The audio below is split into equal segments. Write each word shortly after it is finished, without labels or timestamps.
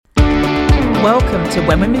Welcome to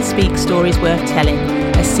When Women Speak Stories Worth Telling,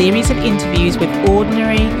 a series of interviews with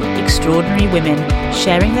ordinary, extraordinary women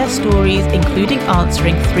sharing their stories, including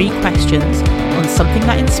answering 3 questions on something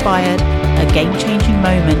that inspired, a game-changing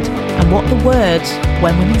moment, and what the words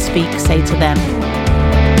When Women Speak say to them.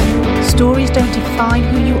 Stories don't define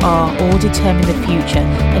who you are or determine the future,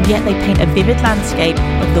 and yet they paint a vivid landscape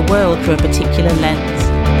of the world through a particular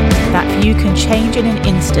lens. That view can change in an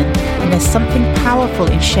instant, and there's something powerful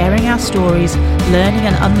in sharing our stories, learning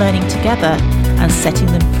and unlearning together, and setting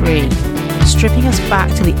them free, stripping us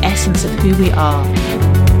back to the essence of who we are.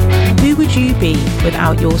 Who would you be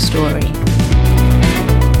without your story?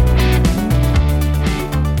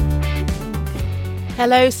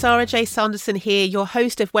 Hello, Sarah J. Sanderson here, your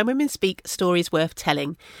host of When Women Speak Stories Worth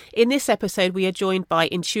Telling. In this episode, we are joined by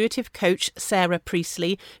intuitive coach Sarah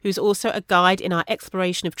Priestley, who's also a guide in our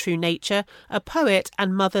exploration of true nature, a poet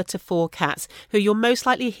and mother to 4 cats, who you'll most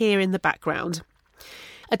likely hear in the background.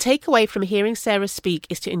 A takeaway from hearing Sarah speak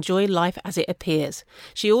is to enjoy life as it appears.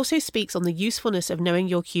 She also speaks on the usefulness of knowing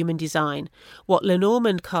your human design, what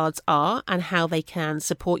Lenormand cards are and how they can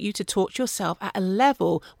support you to talk to yourself at a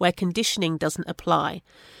level where conditioning doesn't apply.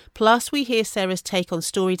 Plus, we hear Sarah's take on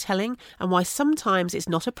storytelling and why sometimes it's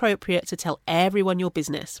not appropriate to tell everyone your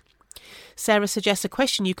business. Sarah suggests a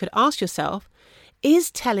question you could ask yourself: is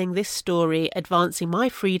telling this story advancing my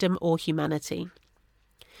freedom or humanity?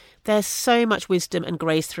 There's so much wisdom and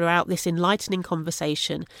grace throughout this enlightening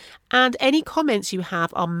conversation, and any comments you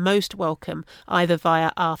have are most welcome, either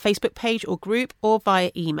via our Facebook page or group or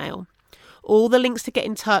via email. All the links to get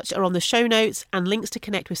in touch are on the show notes, and links to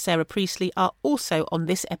connect with Sarah Priestley are also on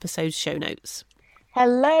this episode's show notes.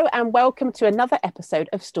 Hello and welcome to another episode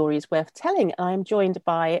of Stories Worth Telling. I am joined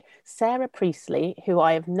by Sarah Priestley, who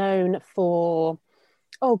I have known for,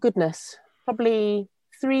 probably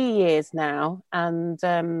 3 years now, and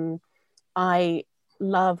I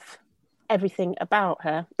love everything about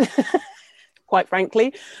her. Quite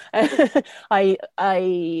frankly, I've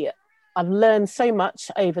learned so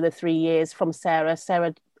much over the 3 years from Sarah.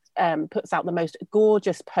 Sarah puts out the most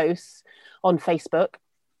gorgeous posts on Facebook,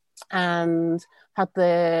 and had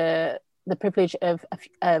the privilege of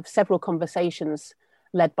several conversations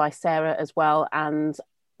led by Sarah as well. And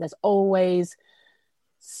there's always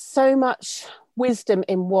so much wisdom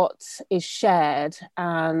in what is shared,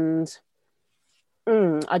 and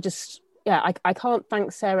I can't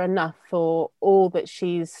thank Sarah enough for all that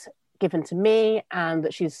she's given to me and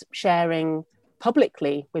that she's sharing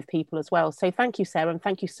publicly with people as well. So thank you, Sarah, and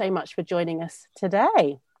thank you so much for joining us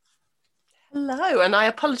today. Hello, and I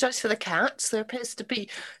apologise for the cats. There appears to be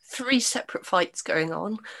 3 separate fights going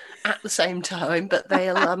on at the same time, but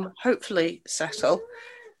they'll hopefully settle.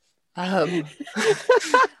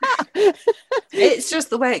 It's just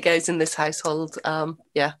the way it goes in this household. There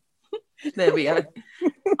we go.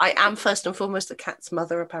 I am first and foremost a cat's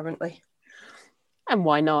mother, apparently. And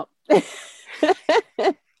why not? Have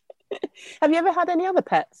you ever had any other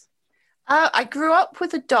pets? I grew up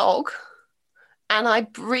with a dog, and I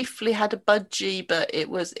briefly had a budgie, but it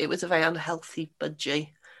was a very unhealthy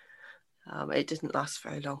budgie. It didn't last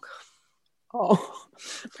very long. Oh,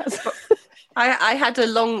 I had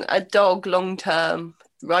a dog long term,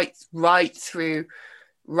 right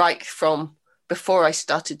from before I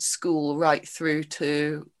started school, right through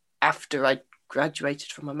to after I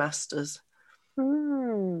graduated from my master's.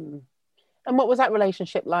 And what was that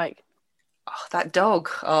relationship like? Oh, that dog!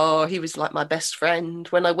 Oh, he was like my best friend.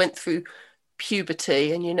 When I went through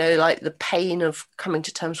puberty and like the pain of coming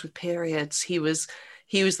to terms with periods, he was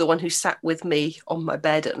the one who sat with me on my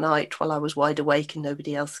bed at night while I was wide awake and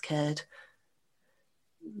nobody else cared.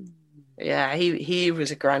 Yeah, he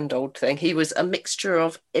was a grand old thing. He was a mixture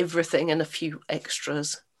of everything and a few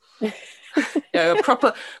extras. A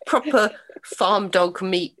proper farm dog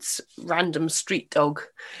meets random street dog.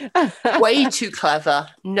 Way too clever,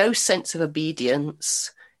 no sense of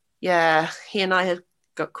obedience. Yeah, he and I had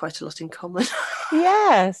got quite a lot in common.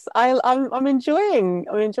 Yes, I'm enjoying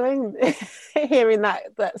hearing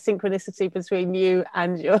that synchronicity between you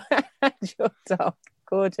and your dog.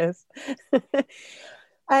 Gorgeous.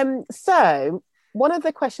 So one of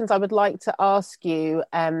the questions I would like to ask you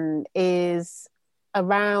is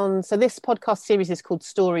around, so this podcast series is called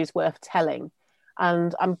Stories Worth Telling,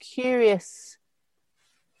 and I'm curious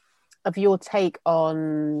of your take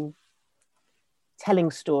on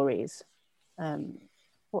telling stories.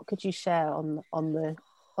 What could you share on the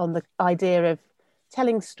idea of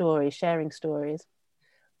telling stories, sharing stories?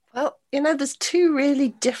 Well, there's 2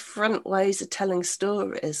 really different ways of telling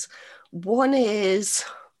stories. One is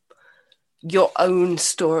your own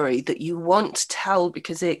story that you want to tell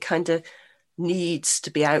because it kind of needs to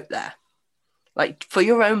be out there. like for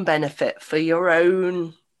your own benefit, for your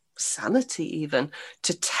own sanity even,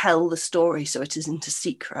 to tell the story so it isn't a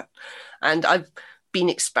secret. And I've been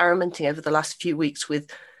experimenting over the last few weeks with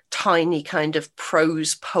tiny kind of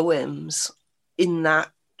prose poems in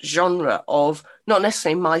that genre of not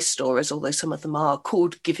necessarily my stories, although some of them are,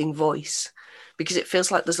 called giving voice, because it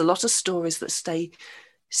feels like there's a lot of stories that stay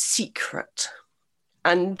secret,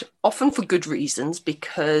 and often for good reasons,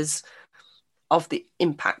 because of the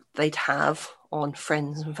impact they'd have on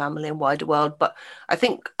friends and family and wider world. But I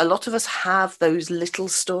think a lot of us have those little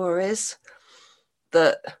stories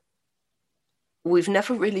that we've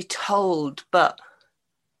never really told but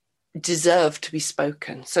deserve to be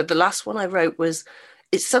spoken. So the last one I wrote was,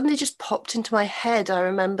 it suddenly just popped into my head. I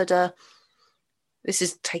remembered this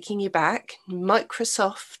is taking you back,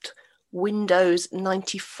 Microsoft Windows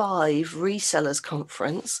 95 resellers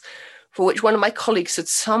conference, for which one of my colleagues had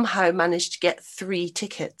somehow managed to get 3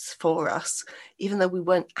 tickets for us, even though we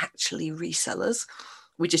weren't actually resellers.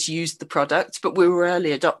 We just used the products, but we were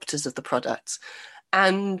early adopters of the products.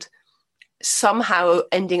 And somehow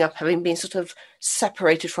ending up having been sort of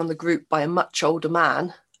separated from the group by a much older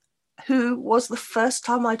man, who was the first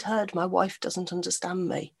time I'd heard "My wife doesn't understand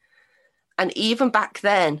me." And even back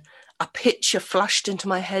then, a picture flashed into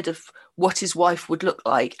my head of what his wife would look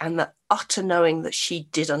like, and the utter knowing that she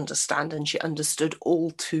did understand, and she understood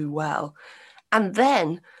all too well. And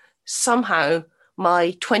then somehow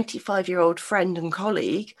my 25-year-old friend and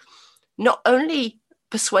colleague, not only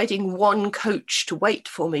persuading one coach to wait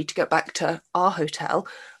for me to go back to our hotel,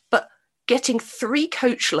 but getting 3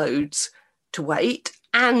 coach loads to wait,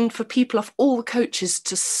 and for people off all the coaches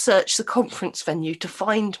to search the conference venue to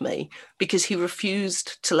find me, because he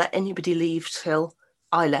refused to let anybody leave till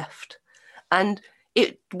I left. And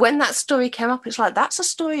when that story came up, it's like, that's a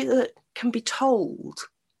story that can be told,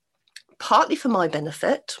 partly for my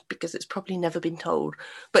benefit, because it's probably never been told,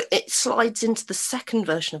 but it slides into the second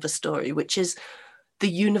version of a story, which is the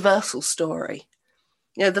universal story.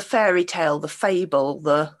 You know, the fairy tale, the fable,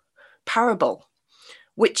 the parable,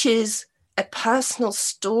 which is a personal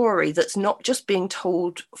story that's not just being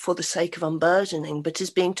told for the sake of unburdening, but is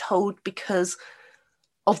being told because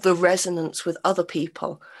of the resonance with other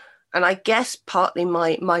people. And I guess partly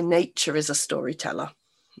my nature as a storyteller,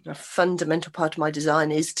 a fundamental part of my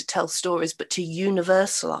design is to tell stories, but to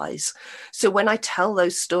universalize. So when I tell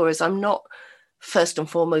those stories, I'm not first and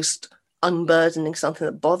foremost unburdening something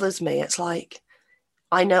that bothers me. It's like,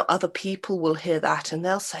 I know other people will hear that and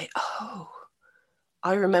they'll say, oh,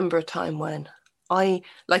 I remember a time when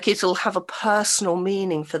it'll have a personal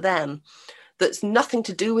meaning for them that's nothing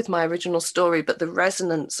to do with my original story, but the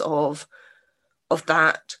resonance of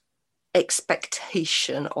that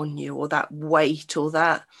expectation on you, or that weight, or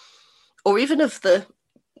even of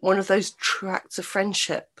one of those true acts of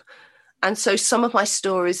friendship. And so some of my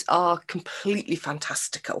stories are completely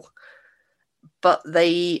fantastical, but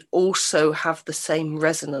they also have the same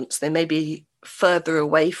resonance. They may be further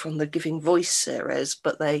away from the Giving Voice series,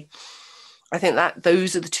 but I think that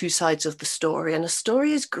those are the 2 sides of the story. And a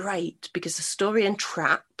story is great because a story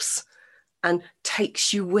entraps and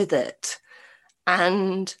takes you with it.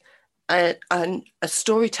 And a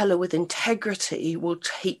storyteller with integrity will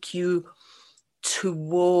take you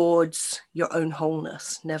towards your own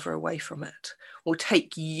wholeness, never away from it, will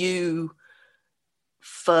take you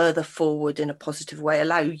further forward in a positive way,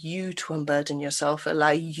 allow you to unburden yourself, allow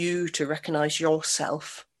you to recognize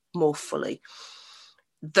yourself more fully.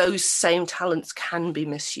 Those same talents can be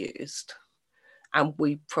misused. And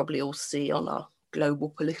we probably all see on our global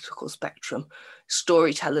political spectrum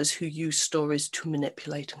storytellers who use stories to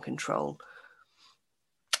manipulate and control.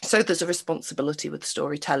 So there's a responsibility with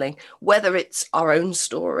storytelling, whether it's our own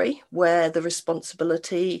story, where the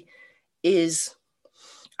responsibility is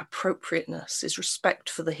appropriateness, is respect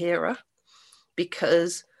for the hearer,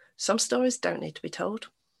 because some stories don't need to be told.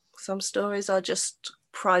 Some stories are just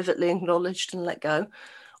privately acknowledged and let go.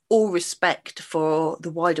 All respect for the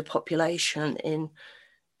wider population in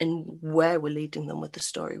where we're leading them with the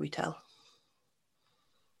story we tell.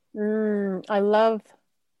 I love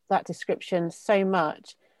that description so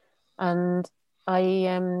much. And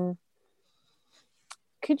could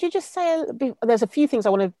you just say, there's a few things I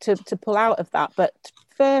wanted to pull out of that, but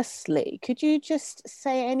firstly, could you just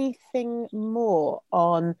say anything more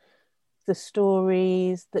on the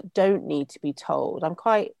stories that don't need to be told? I'm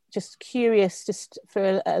quite just curious, just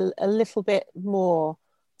for a little bit more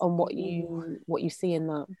on what you see in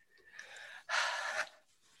that.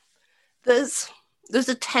 There's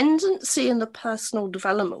a tendency in the personal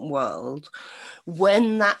development world,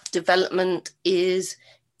 when that development is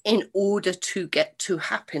in order to get to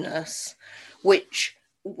happiness, which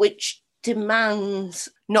demands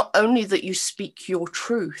not only that you speak your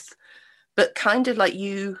truth, but kind of like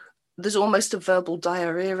there's almost a verbal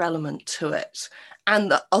diarrhea element to it,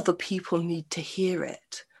 and that other people need to hear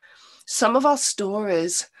it. Some of our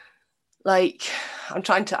stories, like, I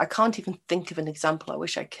can't even think of an example. I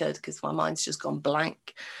wish I could, because my mind's just gone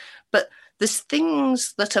blank. But there's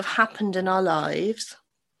things that have happened in our lives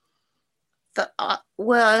that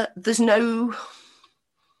where there's no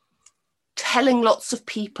telling lots of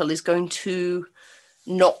people is going to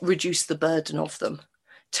not reduce the burden of them.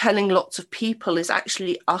 Telling lots of people is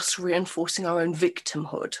actually us reinforcing our own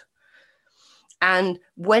victimhood. And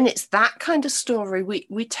when it's that kind of story,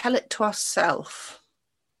 we tell it to ourselves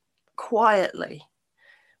quietly.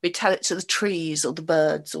 We tell it to the trees or the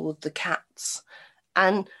birds or the cats.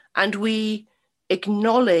 And we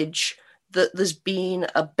acknowledge that there's been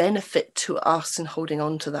a benefit to us in holding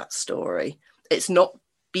on to that story. It's not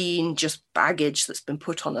been just baggage that's been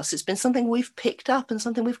put on us. It's been something we've picked up and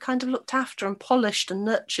something we've kind of looked after and polished and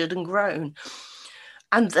nurtured and grown.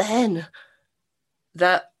 And then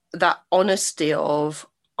that honesty of,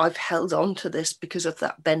 I've held on to this because of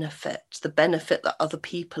that benefit, the benefit that other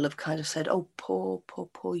people have kind of said, oh, poor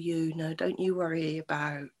you, no, don't you worry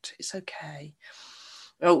about, it's okay.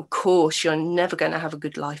 Oh, of course, you're never going to have a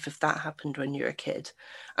good life if that happened when you're a kid.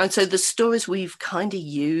 And so the stories we've kind of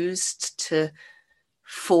used to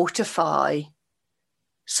fortify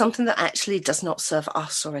something that actually does not serve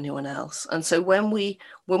us or anyone else. And so when we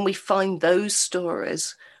find those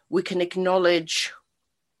stories, we can acknowledge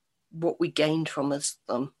what we gained from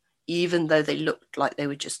them, even though they looked like they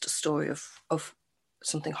were just a story of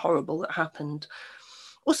something horrible that happened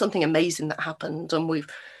or something amazing that happened. And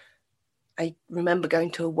I remember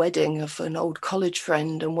going to a wedding of an old college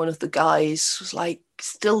friend, and one of the guys was like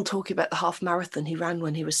still talking about the half marathon he ran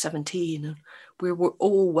when he was 17, and we were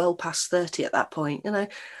all well past 30 at that point. You know,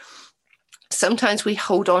 sometimes we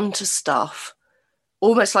hold on to stuff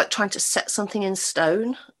almost like trying to set something in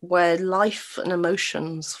stone where life and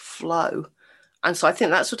emotions flow. And so I think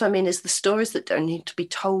that's what I mean, is the stories that don't need to be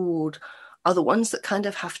told are the ones that kind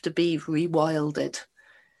of have to be rewilded.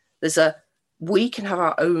 We can have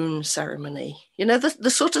our own ceremony. You know, the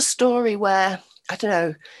sort of story where, I don't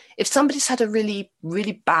know, if somebody's had a really,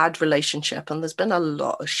 really bad relationship and there's been a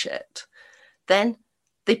lot of shit, then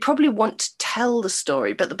they probably want to tell the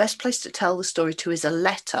story, but the best place to tell the story to is a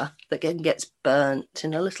letter that then gets burnt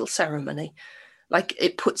in a little ceremony. Like,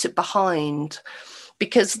 it puts it behind,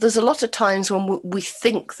 because there's a lot of times when we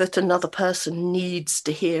think that another person needs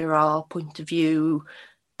to hear our point of view,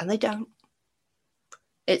 and they don't.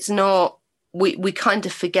 It's not, we kind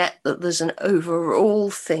of forget that there's an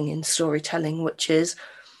overall thing in storytelling, which is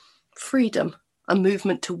freedom, a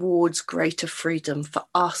movement towards greater freedom for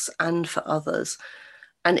us and for others.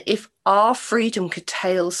 And if our freedom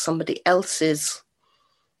curtails somebody else's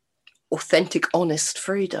authentic, honest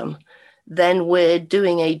freedom, then we're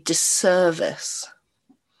doing a disservice.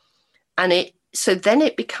 And so then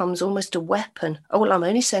it becomes almost a weapon. Oh, well, I'm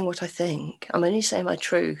only saying what I think. I'm only saying my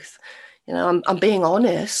truth. You know, I'm being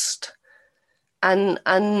honest. And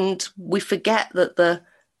we forget that the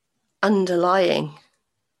underlying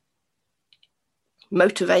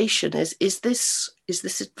motivation is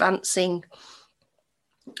this advancing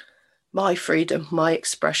my freedom, my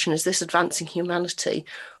expression? Is this advancing humanity?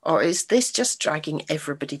 Or is this just dragging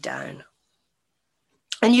everybody down?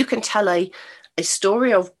 And you can tell a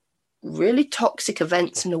story of really toxic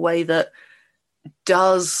events in a way that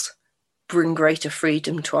does bring greater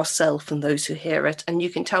freedom to ourselves and those who hear it. And you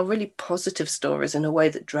can tell really positive stories in a way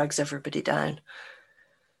that drags everybody down.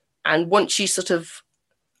 And once you sort of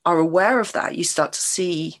are aware of that, you start to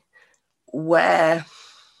see where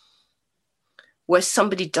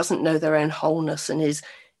somebody doesn't know their own wholeness and is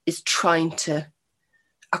trying to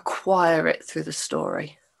acquire it through the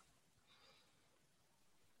story.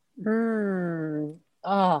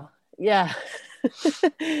 Oh, yeah.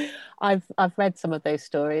 I've read some of those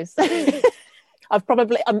stories. I'm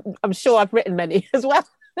sure I've written many as well.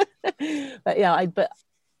 But yeah,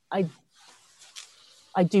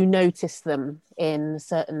 I do notice them in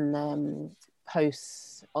certain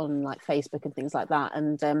posts on like Facebook and things like that.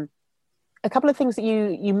 And a couple of things that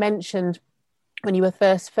you mentioned when you were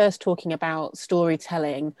first talking about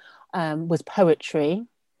storytelling was poetry.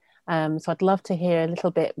 So I'd love to hear a little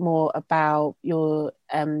bit more about your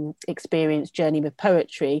experience journey with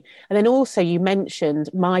poetry. And then also you mentioned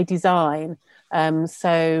My Design.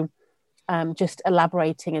 So just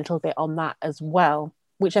elaborating a little bit on that as well,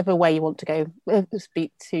 whichever way you want to go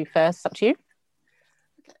speak to first. It's up to you.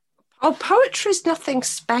 Oh, poetry is nothing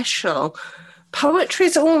special. Poetry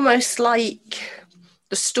is almost like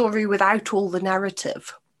the story without all the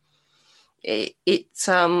narrative. It's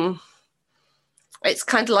kind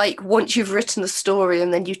of like once you've written the story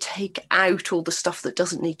and then you take out all the stuff that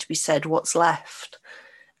doesn't need to be said, what's left.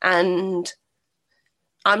 And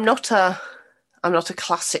I'm not a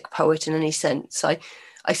classic poet in any sense. I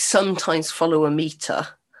sometimes follow a meter,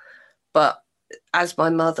 but as my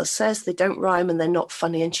mother says, they don't rhyme and they're not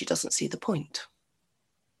funny, and she doesn't see the point.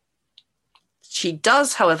 She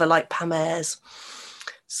does, however, like Pam Ayres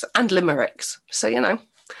and limericks. So,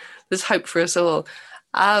 there's hope for us all.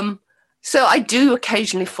 So I do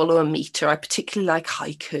occasionally follow a meter. I particularly like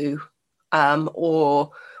haiku,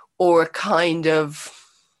 or a kind of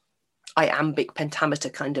iambic pentameter,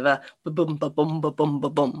 kind of a ba-bum, ba-bum, ba-bum,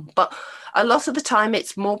 ba-bum. But a lot of the time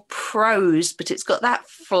it's more prose, but it's got that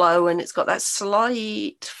flow and it's got that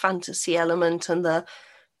slight fantasy element and the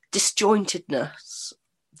disjointedness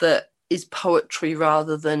that is poetry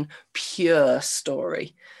rather than pure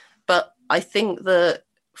story. But I think that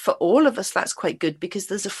for all of us, that's quite good because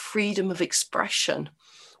there's a freedom of expression,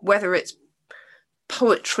 whether it's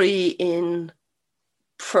poetry in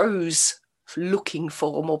prose looking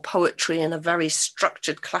form or poetry in a very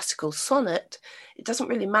structured classical sonnet. It doesn't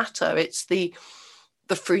really matter. It's the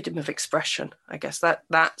freedom of expression. I guess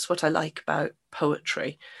that's what I like about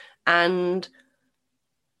poetry. And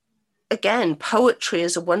again, poetry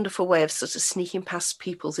is a wonderful way of sort of sneaking past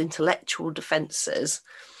people's intellectual defenses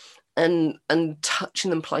and touching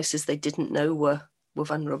them places they didn't know were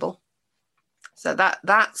vulnerable. So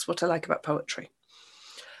that's what I like about poetry.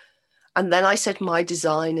 And then I said my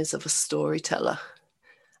design is of a storyteller.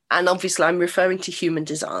 And obviously I'm referring to human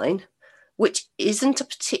design, which isn't a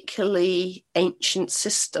particularly ancient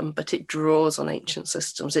system, but it draws on ancient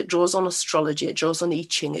systems. It draws on astrology, it draws on I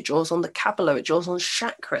Ching, it draws on the Kabbalah, it draws on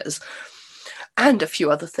chakras, and a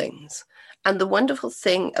few other things. And the wonderful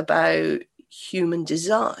thing about human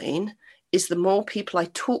design is the more people I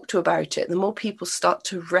talk to about it, the more people start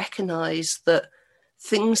to recognize that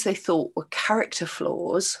things they thought were character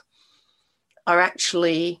flaws are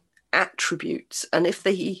actually attributes. And I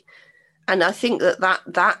think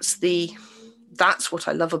that's what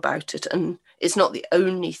I love about it. And it's not the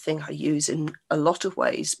only thing I use in a lot of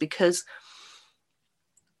ways, because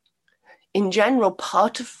in general,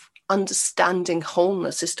 part of understanding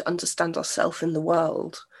wholeness is to understand ourselves in the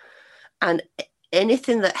world. And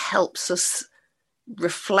anything that helps us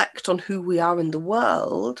reflect on who we are in the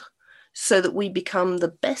world so that we become the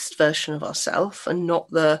best version of ourselves and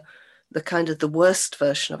not the kind of the worst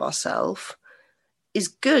version of ourselves is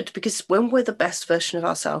good, because when we're the best version of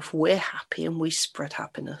ourselves, we're happy and we spread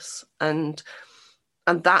happiness. And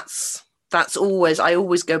that's always, I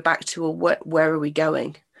always go back to where are we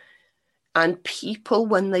going? And people,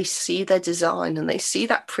 when they see their design and they see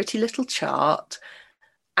that pretty little chart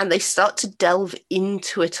and they start to delve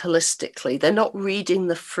into it holistically, they're not reading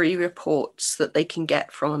the free reports that they can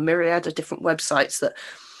get from a myriad of different websites that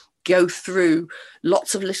go through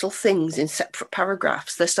lots of little things in separate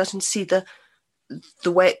paragraphs. They're starting to see the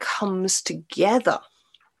way it comes together.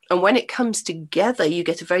 And when it comes together, you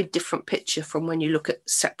get a very different picture from when you look at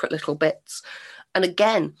separate little bits. And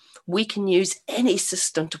again, we can use any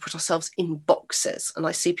system to put ourselves in boxes. And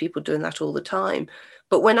I see people doing that all the time.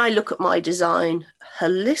 But when I look at my design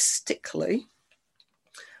holistically,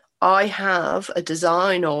 I have a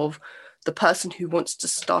design of the person who wants to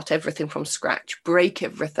start everything from scratch, break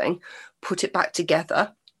everything, put it back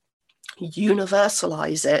together,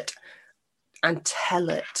 universalize it, and tell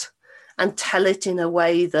it in a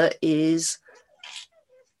way that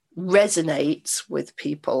resonates with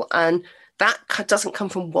people. And that doesn't come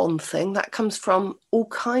from one thing, that comes from all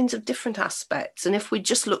kinds of different aspects. And if we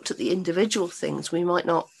just looked at the individual things, we might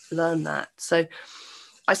not learn that. So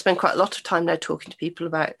I spend quite a lot of time now talking to people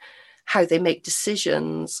about how they make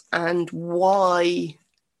decisions and why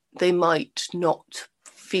they might not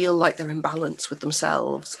feel like they're in balance with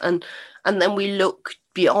themselves. And then we look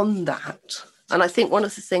beyond that. And I think one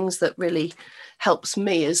of the things that really helps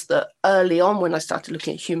me is that early on, when I started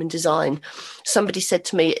looking at human design, somebody said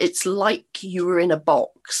to me, it's like you were in a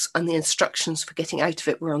box and the instructions for getting out of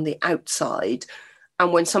it were on the outside.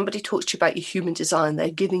 And when somebody talks to you about your human design, they're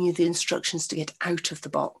giving you the instructions to get out of the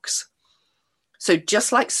box. So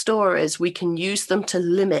just like stories, we can use them to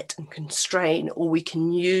limit and constrain, or we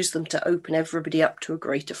can use them to open everybody up to a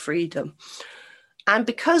greater freedom. And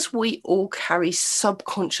because we all carry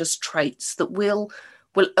subconscious traits that we'll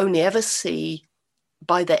only ever see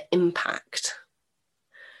by their impact,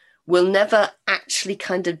 we'll never actually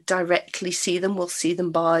kind of directly see them. We'll see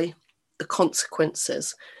them by the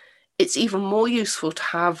consequences. It's even more useful to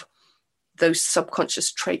have those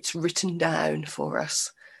subconscious traits written down for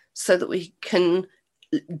us so that we can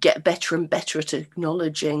get better and better at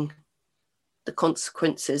acknowledging the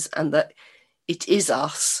consequences, and that it is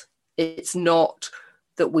us. It's not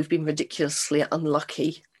that we've been ridiculously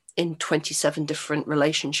unlucky in 27 different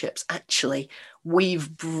relationships. Actually,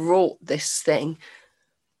 we've brought this thing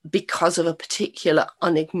because of a particular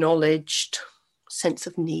unacknowledged sense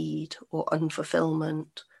of need or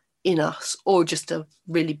unfulfillment in us, or just a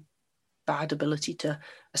really bad ability to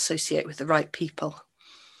associate with the right people.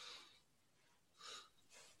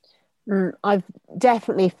 I've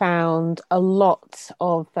definitely found a lot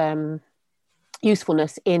of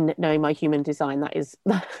usefulness in knowing my human design. That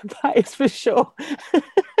is for sure.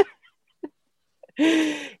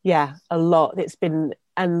 Yeah, a lot. It's been,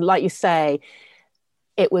 and like you say,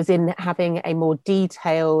 it was in having a more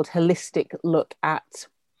detailed, holistic look at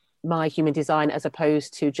my human design as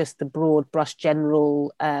opposed to just the broad brush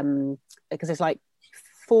general, because it's like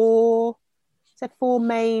four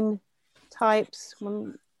main types.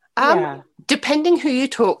 Yeah. Depending who you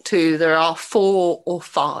talk to, there are 4 or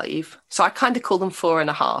 5. So I kind of call them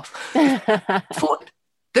 4.5.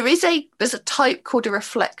 There's a type called a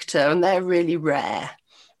reflector, and they're really rare.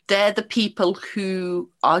 They're the people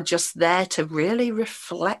who are just there to really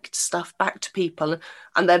reflect stuff back to people,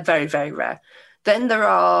 and they're very, very rare. Then there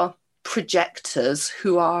are projectors,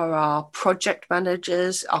 who are our project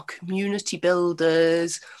managers, our community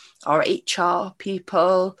builders, our HR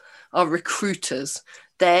people, our recruiters.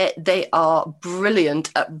 They are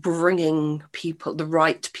brilliant at bringing people, the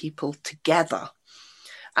right people, together.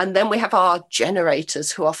 And then we have our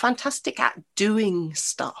generators, who are fantastic at doing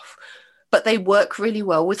stuff, but they work really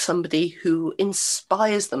well with somebody who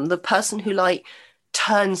inspires them, the person who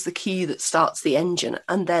turns the key that starts the engine,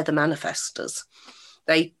 and they're the manifestors.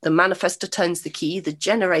 The manifestor turns the key, the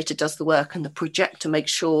generator does the work, and the projector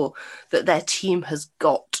makes sure that their team has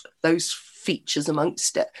got those features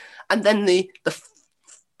amongst it. And then the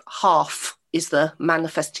half is the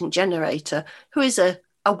manifesting generator, who is a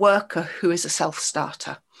worker, who is a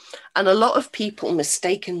self-starter. And a lot of people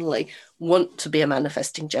mistakenly want to be a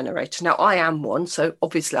manifesting generator. Now, I am one, so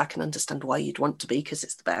obviously I can understand why you'd want to be, because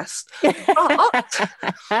it's the best.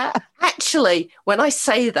 But actually, when I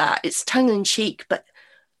say that, it's tongue-in-cheek, but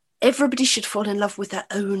everybody should fall in love with their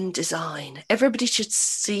own design. Everybody should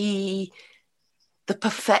see the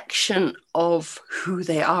perfection of who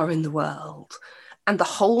they are in the world and the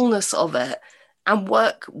wholeness of it, and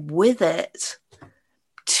work with it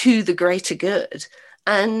to the greater good.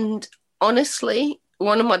 And honestly,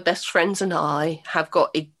 one of my best friends and I have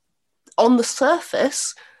got on the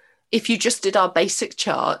surface, if you just did our basic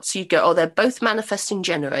charts, you'd go, oh, they're both manifesting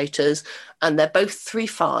generators and they're both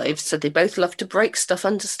 3/5. So they both love to break stuff,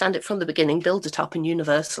 understand it from the beginning, build it up and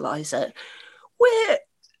universalize it. We're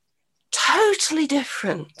totally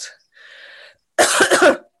different.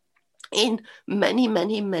 In many,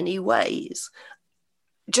 many, many ways.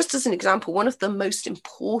 Just as an example, one of the most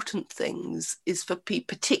important things is for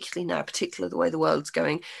people, particularly the way the world's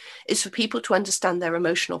going, is for people to understand their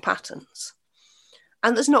emotional patterns.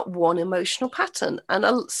 And there's not one emotional pattern.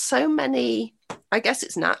 And so many, I guess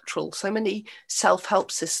it's natural, so many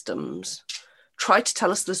self-help systems try to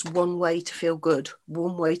tell us there's one way to feel good,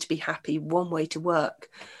 one way to be happy, one way to work.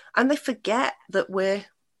 And they forget that we're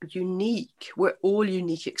unique. We're all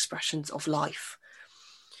unique expressions of life.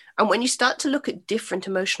 And when you start to look at different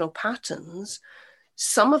emotional patterns,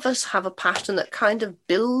 some of us have a pattern that kind of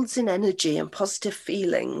builds in energy and positive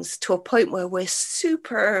feelings to a point where we're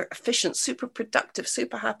super efficient, super productive,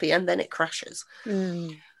 super happy, and then it crashes.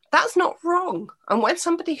 That's not wrong. And when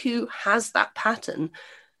somebody who has that pattern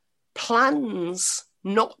plans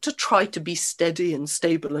not to try to be steady and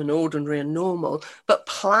stable and ordinary and normal, but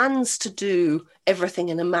plans to do everything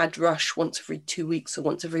in a mad rush once every 2 weeks or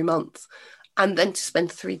once every month, and then to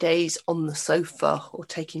spend 3 days on the sofa or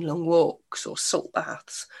taking long walks or salt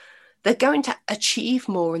baths, they're going to achieve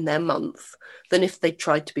more in their month than if they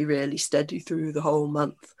tried to be really steady through the whole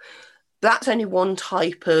month. That's only one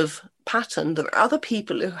type of pattern. There are other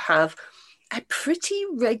people who have a pretty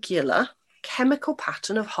regular chemical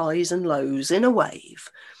pattern of highs and lows in a wave.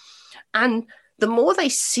 And the more they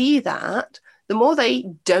see that, the more they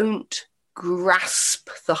don't grasp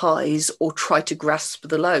the highs or try to grasp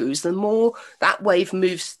the lows, the more that wave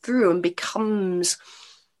moves through and becomes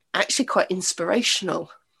actually quite inspirational.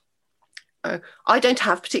 I don't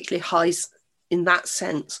have particularly highs in that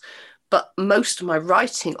sense, but most of my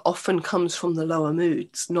writing often comes from the lower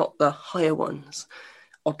moods, not the higher ones.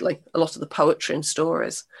 Oddly, a lot of the poetry and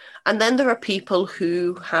stories. And then there are people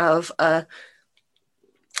who have,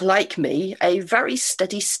 like me, a very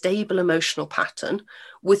steady, stable emotional pattern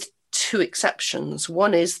with 2 exceptions.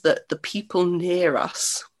 One is that the people near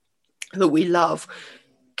us that we love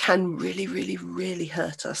can really, really, really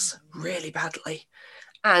hurt us really badly.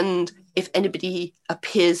 And if anybody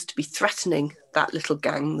appears to be threatening that little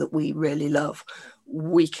gang that we really love,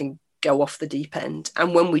 we can go off the deep end.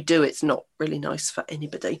 And when we do, it's not really nice for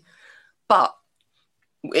anybody. But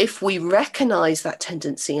if we recognize that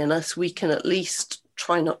tendency in us, we can at least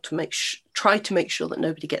try to make sure that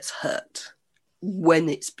nobody gets hurt when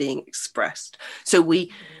it's being expressed. So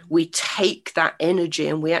we take that energy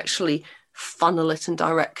and we actually funnel it and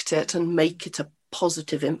direct it and make it a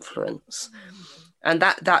positive influence. And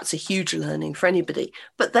that's a huge learning for anybody.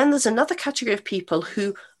 But then there's another category of people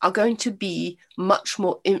who are going to be much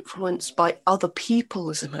more influenced by other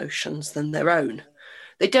people's emotions than their own.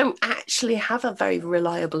 They don't actually have a very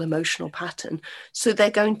reliable emotional pattern. So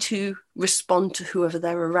they're going to respond to whoever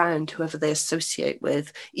they're around, whoever they associate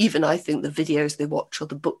with, even I think the videos they watch or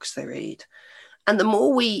the books they read. And the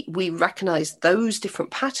more we recognize those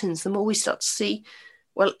different patterns, the more we start to see,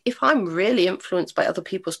 well, if I'm really influenced by other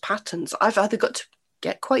people's patterns, I've either got to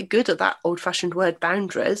get quite good at that old-fashioned word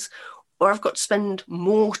boundaries, or I've got to spend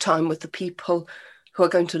more time with the people who are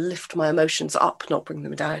going to lift my emotions up, not bring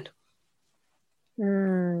them down.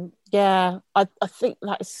 Yeah, I think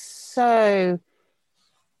that is so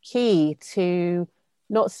key to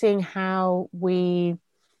not seeing how we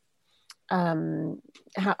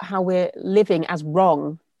how we're living as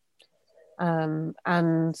wrong, and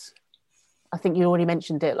I think you already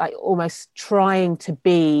mentioned it, like almost trying to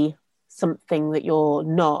be something that you're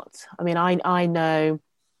not. I mean, I know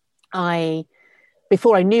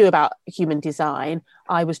before I knew about human design,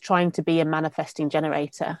 I was trying to be a manifesting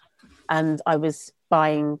generator, and I was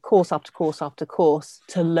buying course after course after course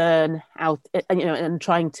to learn how, and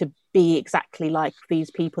trying to be exactly like these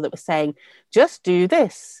people that were saying, just do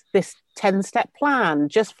this 10-step plan,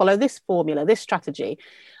 just follow this formula, this strategy.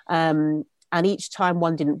 And each time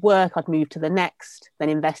one didn't work, I'd move to the next, then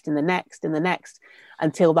invest in the next,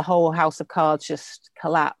 until the whole house of cards just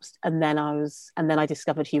collapsed. And then I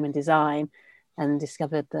discovered human design and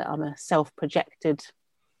discovered that I'm a self-projected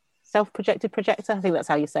projector. I think that's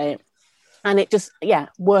how you say it. And it just,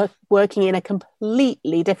 working in a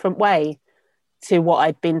completely different way to what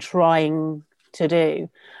I'd been trying to do.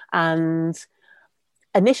 And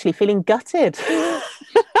initially feeling gutted.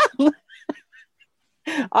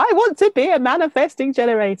 I want to be a manifesting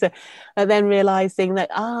generator. And then realizing that,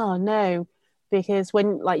 no, because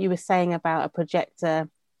when, like you were saying about a projector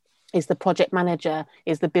is the project manager,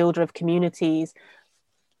 is the builder of communities,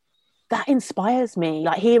 that inspires me.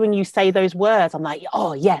 Like hearing you say those words, I'm like,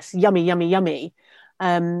 oh yes, yummy, yummy, yummy.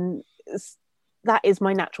 That is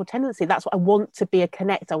my natural tendency. That's what I want to be, a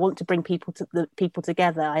connect. I want to bring people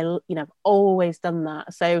together. I've always done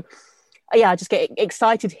that. So I just get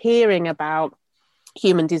excited hearing about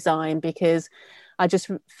human design, because I just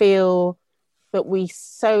feel that we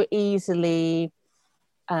so easily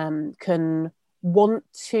can want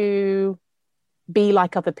to be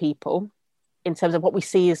like other people, in terms of what we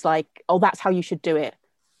see is like, oh, that's how you should do it.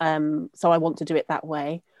 So I want to do it that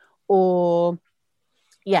way. Or,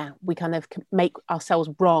 we kind of make ourselves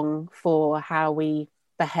wrong for how we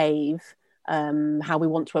behave, how we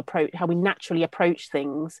want to approach, how we naturally approach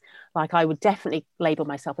things. Like I would definitely label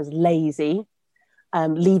myself as lazy,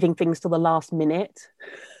 leaving things till the last minute.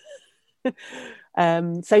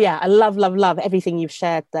 I love everything you've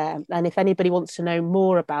shared there. And if anybody wants to know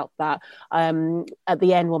more about that, at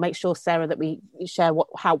the end we'll make sure, Sarah, that we share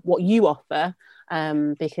what you offer,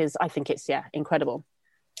 because I think it's incredible.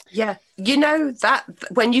 That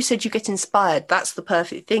when you said you get inspired, that's the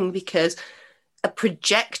perfect thing, because a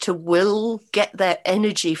projector will get their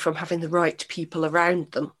energy from having the right people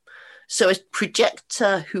around them. So a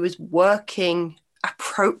projector who is working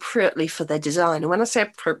appropriately for their design, and when I say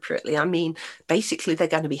appropriately, I mean basically they're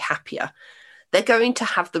going to be happier. They're going to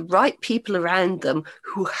have the right people around them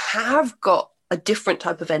who have got a different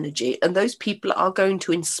type of energy, and those people are going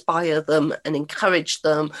to inspire them and encourage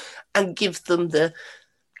them and give them the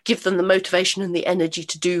motivation and the energy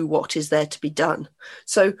to do what is there to be done.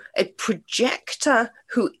 So a projector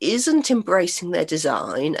who isn't embracing their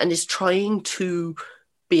design and is trying to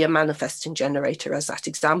be a manifesting generator, as that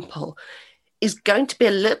example, is going to be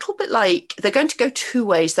a little bit like, they're going to go two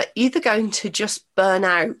ways. They're either going to just burn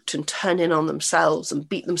out and turn in on themselves and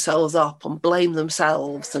beat themselves up and blame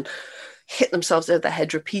themselves and hit themselves over the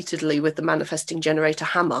head repeatedly with the manifesting generator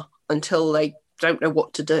hammer until they don't know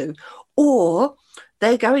what to do. Or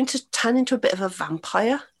they're going to turn into a bit of a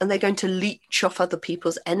vampire, and they're going to leech off other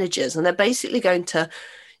people's energies. And they're basically going to,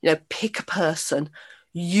 pick a person,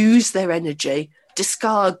 use their energy,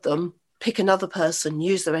 discard them, pick another person,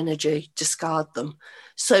 use their energy, discard them.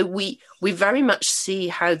 So we very much see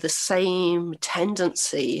how the same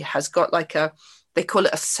tendency has got like they call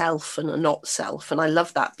it a self and a not self. And I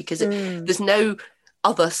love that because there's no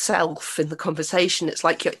other self in the conversation. It's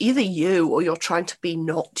like you're either you or you're trying to be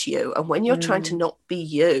not you. And when you're trying to not be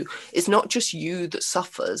you, it's not just you that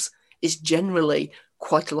suffers, it's generally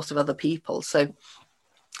quite a lot of other people. So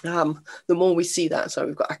the more we see that, so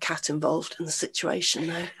we've got a cat involved in the situation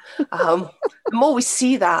now. The more we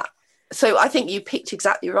see that, so I think you picked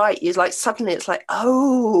exactly right. It's like suddenly it's like,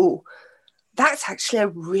 oh, that's actually a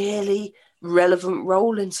really relevant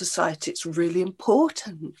role in society. It's really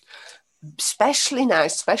important, especially now,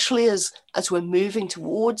 especially as we're moving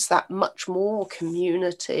towards that much more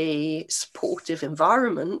community supportive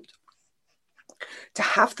environment. To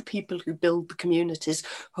have the people who build the communities,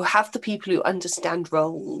 who have the people who understand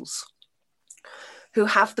roles, who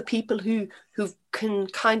have the people who can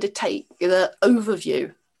kind of take the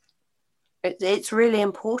overview. It's really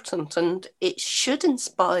important and it should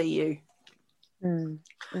inspire you.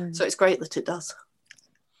 So it's great that it does.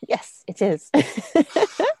 Yes, it is.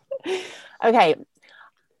 Okay,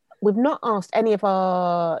 we've not asked any of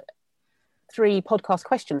our 3 podcast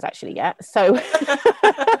questions actually yet, so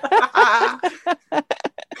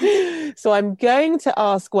so I'm going to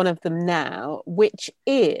ask one of them now, which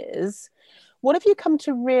is, what have you come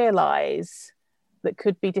to realize that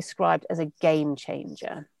could be described as a game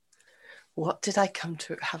changer? What have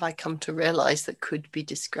I come to realize that could be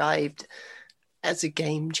described as a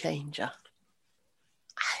game changer?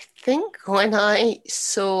 I think when I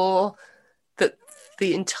saw that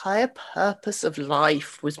the entire purpose of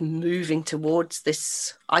life was moving towards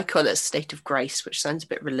this, I call it a state of grace, which sounds a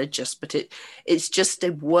bit religious, but it's just a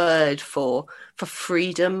word for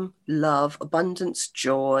freedom, love, abundance,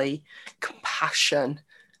 joy, compassion,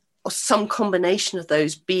 or some combination of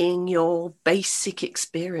those being your basic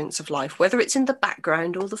experience of life, whether it's in the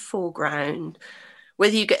background or the foreground,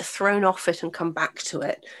 whether you get thrown off it and come back to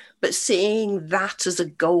it, but seeing that as a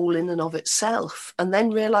goal in and of itself, and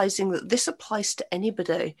then realizing that this applies to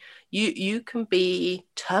anybody. You can be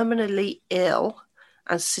terminally ill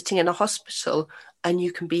and sitting in a hospital, and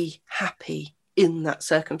you can be happy in that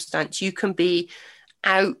circumstance. You can be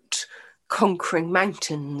out conquering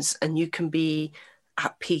mountains, and you can be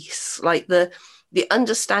at peace. Like the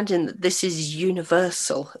understanding that this is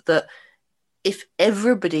universal, that if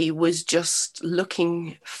everybody was just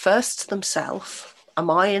looking first to themselves, am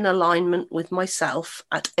I in alignment with myself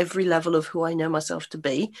at every level of who I know myself to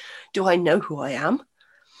be? Do I know who I am?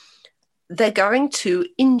 They're going to,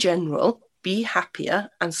 in general, be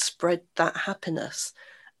happier and spread that happiness.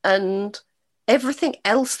 And everything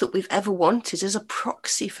else that we've ever wanted is a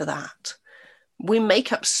proxy for that. We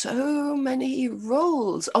make up so many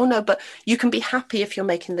rules. Oh no, but you can be happy if you're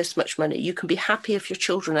making this much money. You can be happy if your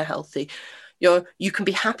children are healthy. You can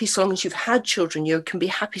be happy so long as you've had children. You can be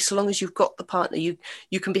happy so long as you've got the partner. You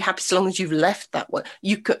can be happy so long as you've left that one.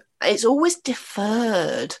 It's always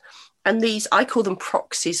deferred. And these, I call them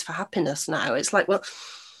proxies for happiness now. It's like, well,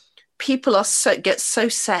 people get so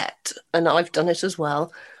set, and I've done it as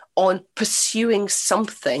well, on pursuing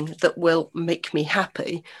something that will make me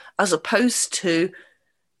happy, as opposed to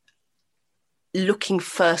looking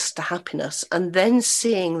first to happiness and then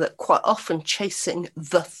seeing that quite often chasing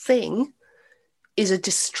the thing is a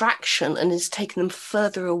distraction and is taking them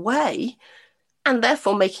further away, and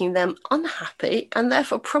therefore making them unhappy, and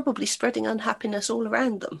therefore probably spreading unhappiness all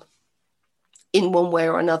around them in one way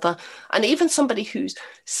or another. And even somebody who's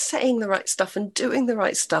saying the right stuff and doing the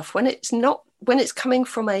right stuff, when it's coming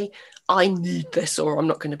from I need this or I'm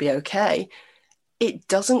not going to be okay, it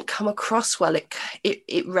doesn't come across well.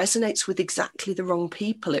 It resonates with exactly the wrong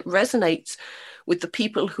people. It resonates with the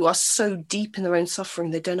people who are so deep in their own suffering,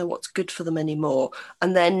 they don't know what's good for them anymore.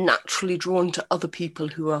 And they're naturally drawn to other people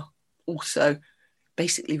who are also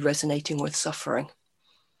basically resonating with suffering.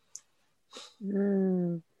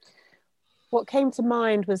 What came to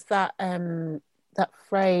mind was that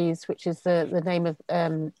phrase, which is the name of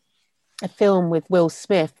a film with Will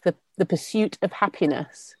Smith, the Pursuit of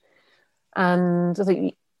Happiness. And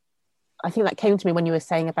I think that came to me when you were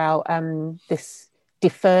saying about this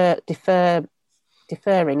deferring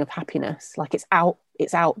of happiness, like it's out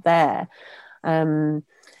there, and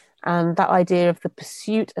that idea of the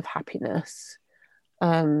pursuit of happiness.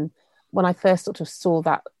 When I first sort of saw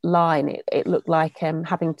that line, it looked like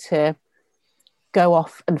having to go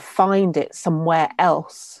off and find it somewhere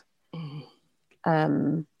else.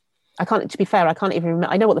 I can't. To be fair, I can't even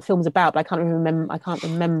remember. I know what the film's about, but I can't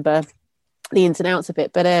remember the ins and outs of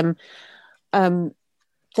it. But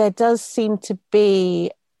there does seem to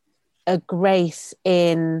be a grace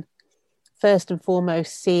in first and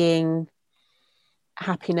foremost seeing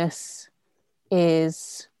happiness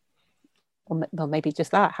is, well, maybe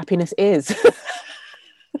just that, happiness is.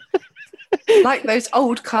 Like those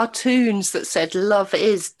old cartoons that said love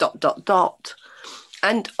is ...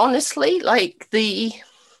 And honestly, like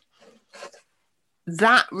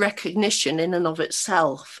that recognition in and of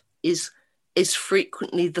itself is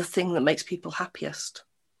frequently the thing that makes people happiest.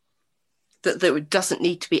 That there doesn't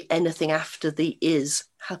need to be anything after the is.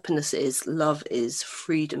 Happiness is, love is,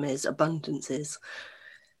 freedom is, abundance is,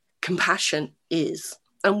 compassion is.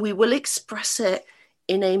 And we will express it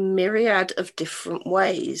in a myriad of different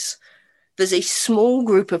ways. There's a small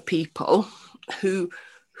group of people who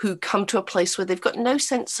come to a place where they've got no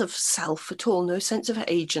sense of self at all, no sense of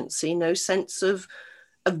agency, no sense of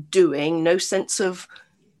doing, no sense of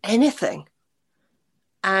anything.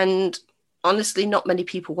 And honestly, not many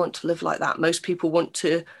people want to live like that. Most people want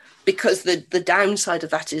to, because the downside of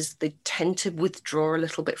that is they tend to withdraw a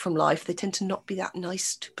little bit from life. They tend to not be that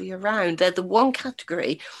nice to be around. They're the one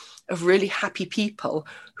category of really happy people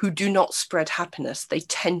who do not spread happiness. They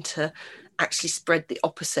tend to actually spread the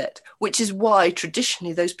opposite, which is why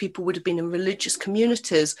traditionally those people would have been in religious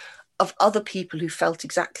communities of other people who felt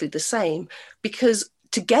exactly the same, because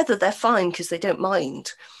together they're fine because they don't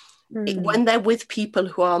mind. When they're with people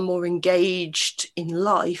who are more engaged in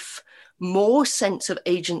life, more sense of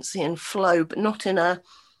agency and flow, but not in a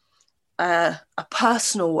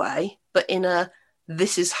personal way, but in a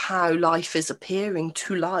this is how life is appearing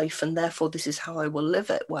to life, and therefore this is how I will live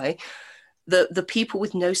it way. The people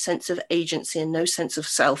with no sense of agency and no sense of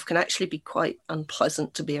self can actually be quite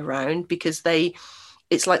unpleasant to be around, because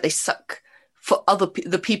it's like they suck for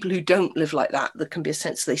the people who don't live like that. There can be a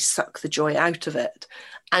sense they suck the joy out of it.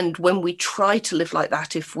 And when we try to live like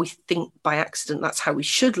that, if we think by accident that's how we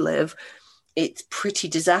should live, it's pretty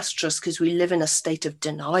disastrous, because we live in a state of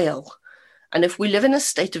denial. And if we live in a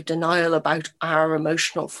state of denial about our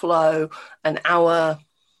emotional flow and our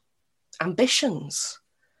ambitions,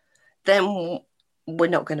 then we're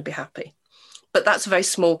not going to be happy. But that's a very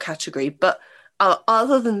small category. But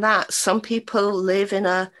other than that, some people live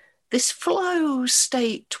in this flow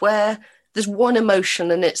state where there's one emotion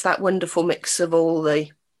and it's that wonderful mix of all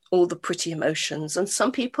the pretty emotions. And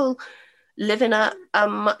some people live in a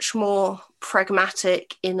much more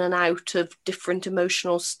pragmatic in and out of different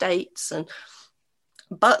emotional states.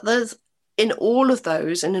 But there's, in all of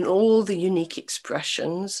those and in all the unique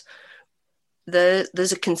expressions,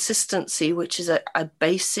 there's a consistency, which is a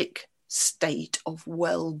basic state of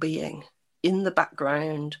well-being in the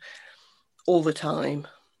background all the time,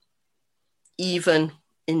 even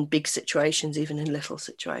in big situations, even in little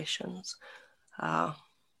situations.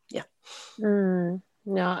 Yeah.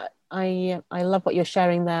 No, I love what you're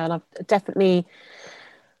sharing there, and I've definitely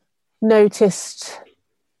noticed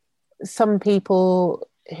some people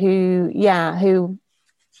who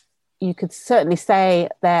you could certainly say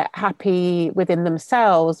they're happy within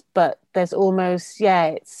themselves, but there's almost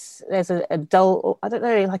there's a dull, I don't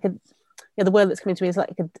know, like the word that's coming to me is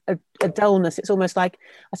like a dullness. It's almost like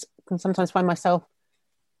I can sometimes find myself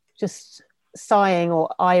just sighing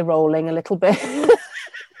or eye rolling a little bit.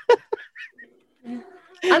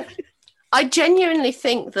 I genuinely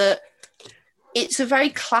think that it's a very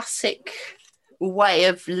classic way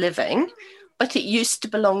of living, but it used to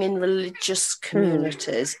belong in religious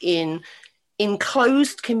communities, in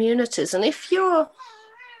closed communities. And if you're,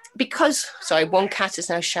 one cat is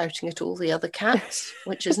now shouting at all the other cats,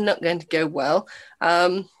 which is not going to go well.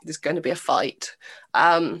 There's going to be a fight.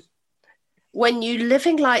 When you're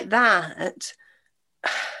living like that,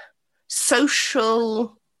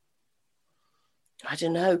 social, I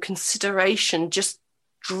don't know, consideration just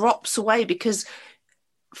drops away, because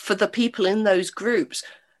for the people in those groups,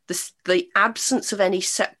 the absence of any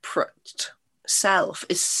separate self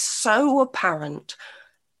is so apparent.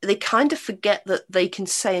 They kind of forget that they can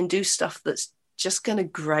say and do stuff that's just going to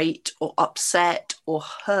grate or upset or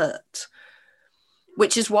hurt,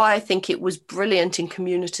 which is why I think it was brilliant in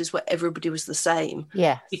communities where everybody was the same.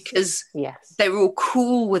 Yes. Because yes, they were all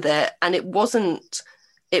cool with it, and it wasn't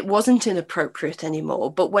inappropriate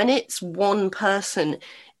anymore. But when it's one person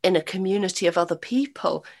in a community of other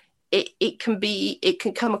people, it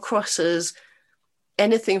can come across as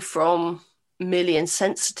anything from merely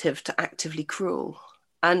insensitive to actively cruel.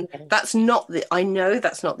 And I know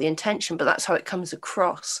that's not the intention, but that's how it comes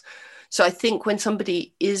across. So I think when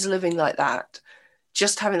somebody is living like that,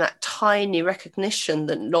 just having that tiny recognition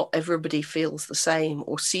that not everybody feels the same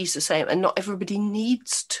or sees the same, and not everybody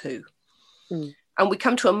needs to. And we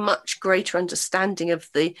come to a much greater understanding of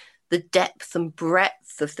the depth and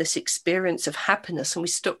breadth of this experience of happiness, and we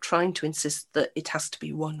stop trying to insist that it has to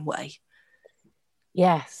be one way.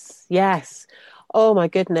 Yes, yes. Oh my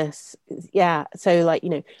goodness. Yeah. So like,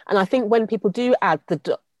 and I think when people do add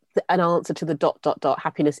an answer to the dot dot dot,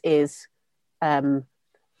 happiness is um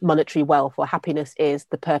monetary wealth, or happiness is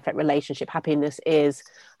the perfect relationship, happiness is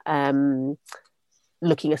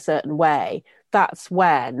looking a certain way, that's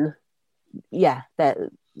when, yeah, they're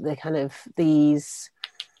kind of those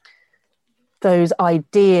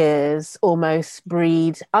ideas almost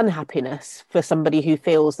breed unhappiness for somebody who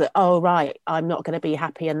feels that, oh right, I'm not going to be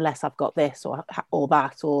happy unless I've got this or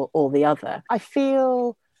that or the other. I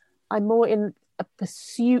feel I'm more in a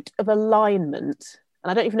pursuit of alignment, and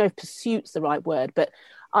I don't even know if pursuit's the right word, but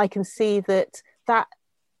I can see that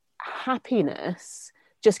happiness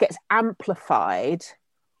just gets amplified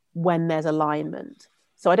when there's alignment.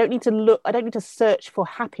 So I don't need to search for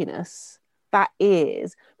happiness. That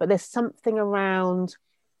is, but there's something around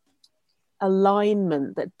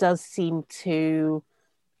alignment that does seem to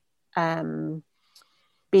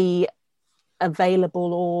be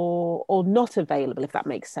available or not available, if that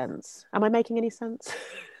makes sense. Am I making any sense?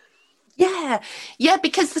 Yeah,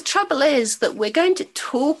 because the trouble is that we're going to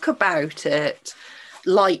talk about it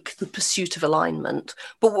like the pursuit of alignment,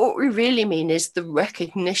 but what we really mean is the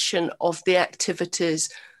recognition of the activities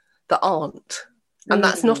that aren't. And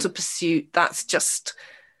that's not a pursuit, that's just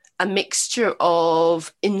a mixture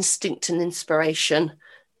of instinct and inspiration,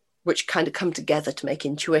 which kind of come together to make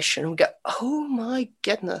intuition, and go, oh my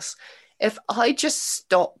goodness, if I just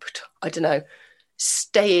stopped, I don't know,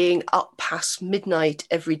 staying up past midnight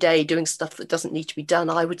every day doing stuff that doesn't need to be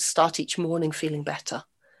done, I would start each morning feeling better.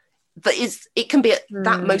 But it can be at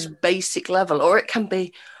that most basic level, or it can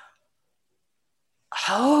be,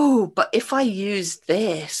 oh, but if I use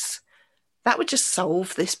this, that would just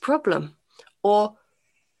solve this problem. Or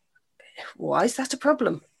why is that a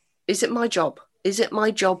problem? Is it my job? Is it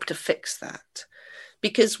my job to fix that?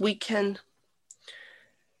 Because we can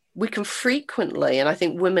frequently, and I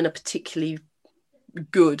think women are particularly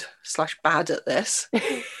good / bad at this,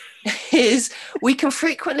 is we can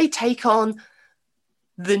frequently take on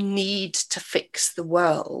the need to fix the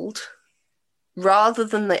world rather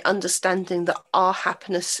than the understanding that our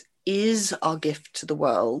happiness is our gift to the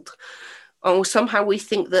world. Or somehow we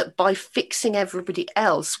think that by fixing everybody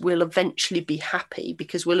else, we'll eventually be happy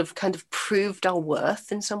because we'll have kind of proved our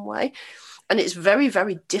worth in some way. And it's very,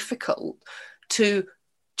 very difficult to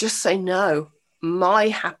just say, no, my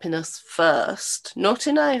happiness first, not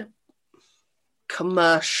in a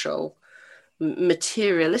commercial,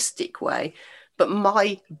 materialistic way, but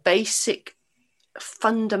my basic,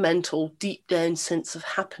 fundamental, deep down sense of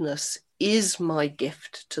happiness is my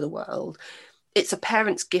gift to the world. It's a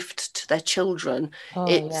parent's gift to their children.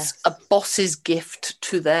 It's a boss's gift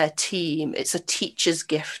to their team. It's a teacher's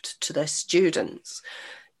gift to their students.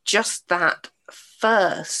 Just that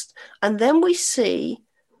first. And then we see,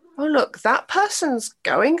 oh, look, that person's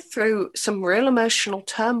going through some real emotional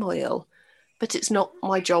turmoil, but it's not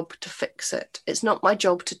my job to fix it. It's not my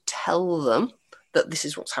job to tell them that this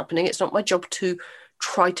is what's happening. It's not my job to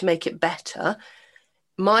try to make it better.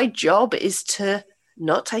 My job is to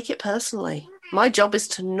not take it personally. My job is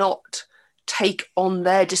to not take on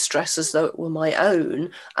their distress as though it were my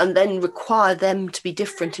own and then require them to be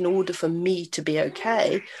different in order for me to be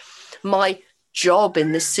okay. My job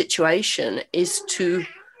in this situation is to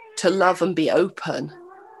love and be open.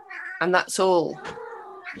 And that's all.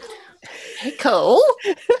 Pickle.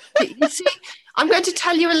 You see, I'm going to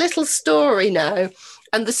tell you a little story now.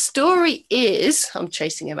 And the story is, I'm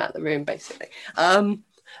chasing him out of the room, basically.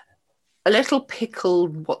 A little Pickle,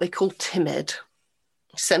 what they call timid,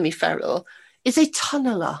 semi-feral, is a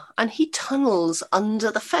tunneler, and he tunnels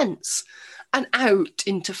under the fence and out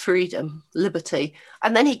into freedom, liberty.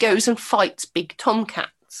 And then he goes and fights big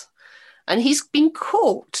tomcats. And he's been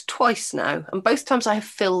caught twice now, and both times I have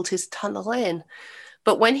filled his tunnel in.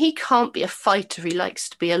 But when he can't be a fighter, he likes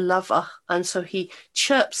to be a lover. And so he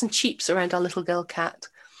chirps and cheeps around our little girl cat.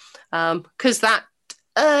 Because that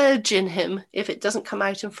urge in him, if it doesn't come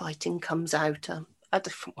out in fighting, comes out a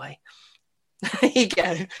different way. There you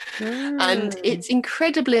go. And it's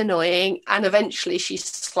incredibly annoying. And eventually she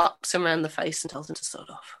slaps him around the face and tells him to sod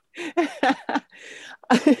off.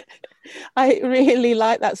 I really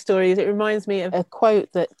like that story. It reminds me of a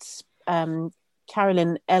quote that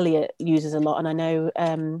Carolyn Elliott uses a lot, and I know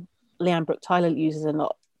Leanne Brooke Tyler uses a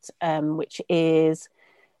lot, which is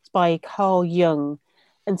by Carl Jung.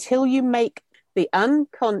 Until you make the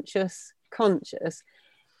unconscious conscious,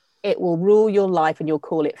 it will rule your life and you'll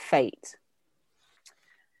call it fate.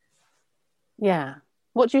 Yeah.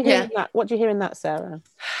 What do you hear in that? What do you hear in that, Sarah?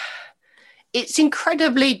 It's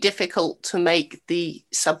incredibly difficult to make the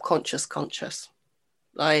subconscious conscious.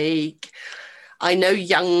 Like, I know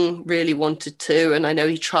Jung really wanted to, and I know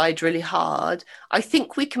he tried really hard. I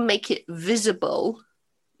think we can make it visible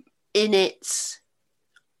in its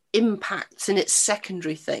impacts, in its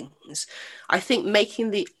secondary things. I think making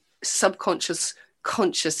the subconscious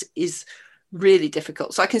conscious is really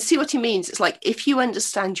difficult. So I can see what he means. It's like, if you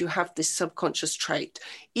understand you have this subconscious trait,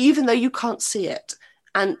 even though you can't see it,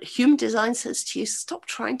 and human design says to you, stop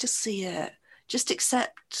trying to see it, just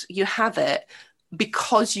accept you have it,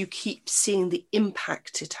 because you keep seeing the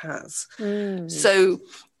impact it has. So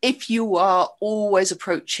if you are always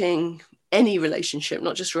approaching any relationship,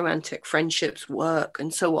 not just romantic, friendships, work,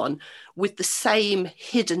 and so on, with the same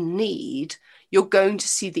hidden need, you're going to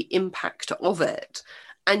see the impact of it.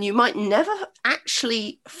 And you might never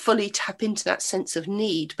actually fully tap into that sense of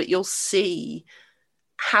need, but you'll see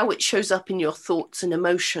how it shows up in your thoughts and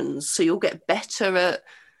emotions. So you'll get better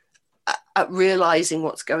at realizing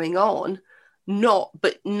what's going on, not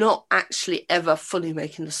actually ever fully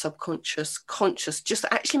making the subconscious conscious, just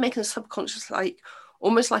actually making the subconscious like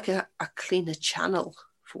almost like a cleaner channel,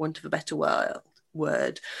 for want of a better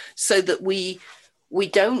word, so that we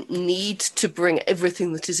don't need to bring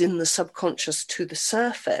everything that is in the subconscious to the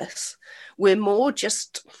surface. We're more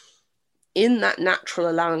just in that natural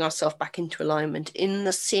allowing ourselves back into alignment, in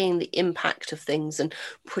the seeing the impact of things and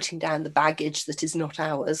putting down the baggage that is not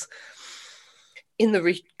ours. In the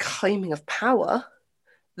reclaiming of power,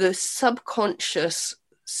 the subconscious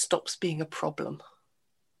stops being a problem.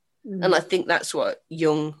 And I think that's what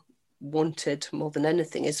Jung wanted more than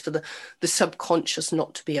anything, is for the subconscious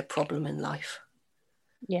not to be a problem in life.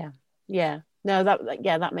 Yeah. No,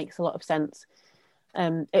 that makes a lot of sense.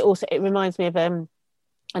 It reminds me of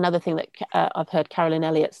another thing that I've heard Carolyn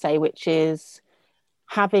Elliott say, which is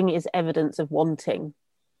having is evidence of wanting.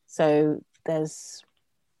 So there's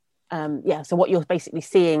so what you're basically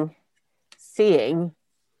seeing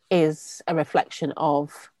is a reflection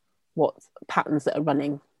of what patterns that are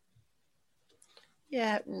running.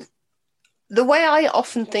 Yeah. The way I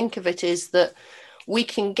often think of it is that we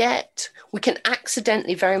can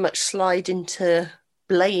accidentally very much slide into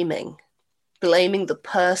blaming the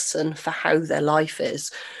person for how their life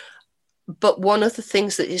is. But one of the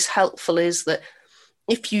things that is helpful is that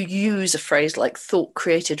if you use a phrase like thought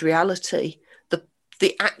created reality,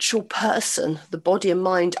 the actual person, the body and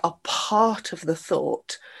mind, are part of the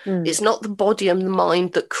thought. It's not the body and the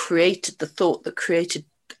mind that created the thought, that created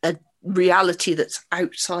a reality that's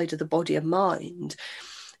outside of the body and mind.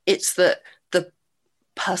 It's that the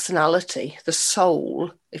personality, the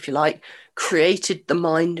soul, if you like, created the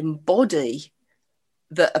mind and body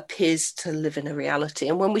that appears to live in a reality.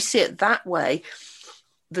 And when we see it that way,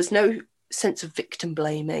 there's no sense of victim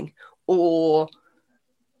blaming or,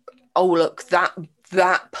 oh, look,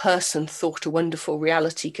 that person thought a wonderful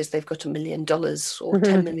reality because they've got $1 million or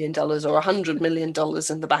 $10 million or $100 million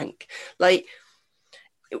in the bank. Like,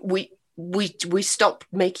 we stop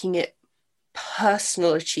making it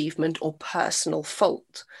personal achievement or personal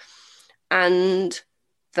fault. And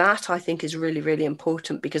that, I think, is really, really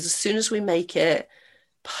important, because as soon as we make it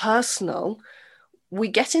personal, we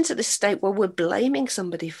get into this state where we're blaming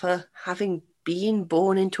somebody for having been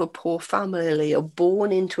born into a poor family, or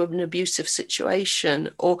born into an abusive situation,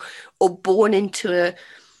 or born into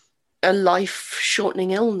a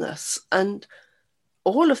life-shortening illness. And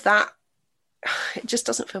all of that, it just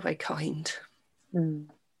doesn't feel very kind.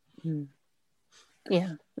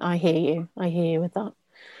 Yeah, I hear you with that.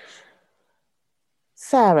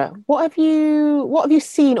 Sarah, what have you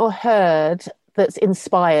seen or heard that's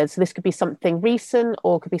inspired? So this could be something recent,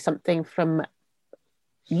 or could be something from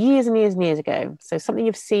years and years and years ago. So something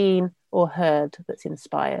you've seen or heard that's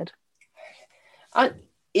inspired.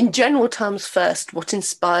 In general terms, first, what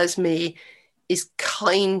inspires me is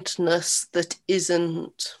kindness that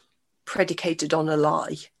isn't predicated on a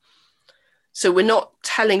lie. So we're not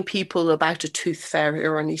telling people about a tooth fairy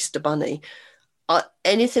or an Easter bunny.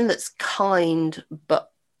 Anything that's kind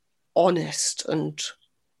but honest and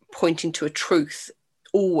pointing to a truth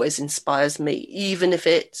always inspires me, even if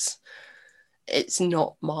it's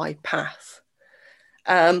not my path.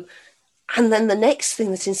 And then the next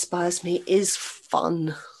thing that inspires me is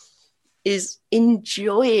fun, is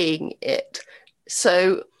enjoying it.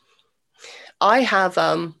 So I have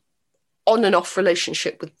on and off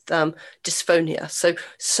relationship with dysphonia. So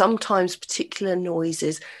sometimes particular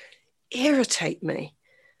noises irritate me.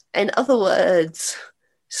 In other words,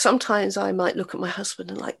 sometimes I might look at my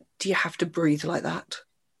husband and like, do you have to breathe like that?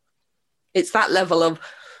 It's that level of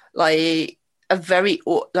like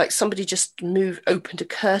somebody just opened a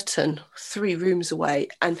curtain 3 rooms away,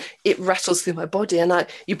 and it rattles through my body. And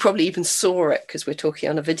you probably even saw it because we're talking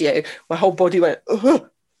on a video. My whole body went, ugh.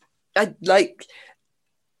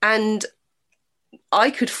 And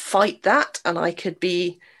I could fight that and I could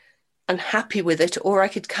be unhappy with it, or I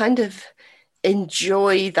could kind of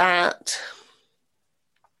enjoy that,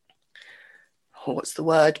 what's the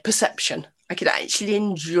word, perception. I could actually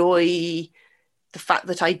enjoy the fact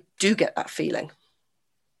that I do get that feeling,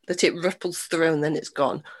 that it ripples through and then it's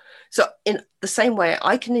gone. So in the same way,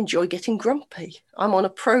 I can enjoy getting grumpy. I'm on a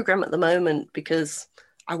program at the moment because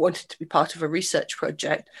I wanted to be part of a research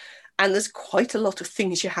project, and there's quite a lot of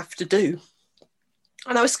things you have to do.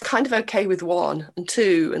 And I was kind of okay with 1 and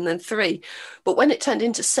 2 and then 3. But when it turned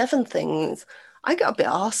into 7 things, I got a bit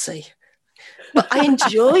arsey. But I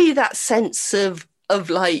enjoy that sense of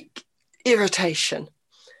like irritation.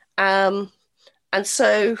 And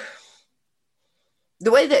so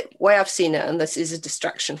the way I've seen it, and this is a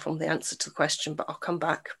distraction from the answer to the question, but I'll come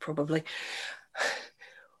back probably.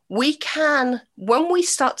 We can, when we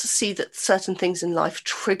start to see that certain things in life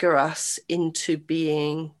trigger us into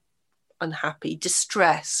being unhappy,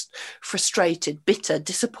 distressed, frustrated, bitter,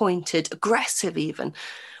 disappointed, aggressive even,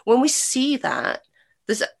 when we see that,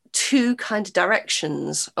 there's 2 kind of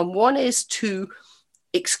directions. And one is to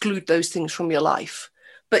exclude those things from your life.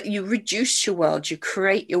 But you reduce your world, you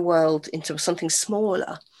create your world into something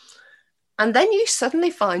smaller. And then you suddenly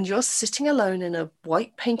find you're sitting alone in a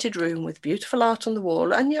white painted room with beautiful art on the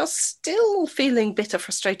wall, and you're still feeling bitter,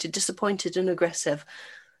 frustrated, disappointed, and aggressive.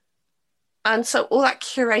 And so all that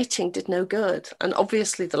curating did no good. And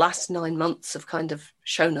obviously the last 9 months have kind of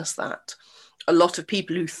shown us that. A lot of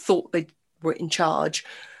people who thought they were in charge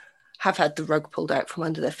have had the rug pulled out from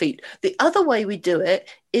under their feet. The other way we do it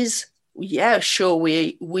is, yeah, sure,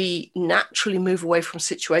 we naturally move away from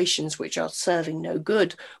situations which are serving no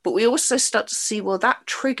good, but we also start to see, well, that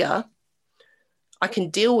trigger, I can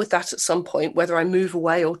deal with that at some point, whether I move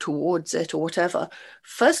away or towards it or whatever.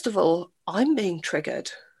 First of all, I'm being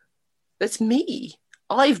triggered. That's me.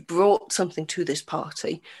 I've brought something to this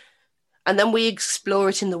party. And then we explore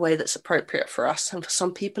it in the way that's appropriate for us. And for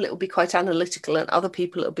some people, it will be quite analytical, and other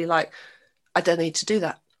people, it'll be like, I don't need to do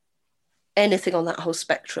that. Anything on that whole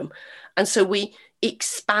spectrum. And so we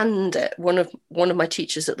expand it. One of my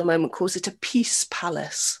teachers at the moment calls it a peace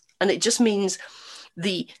palace. And it just means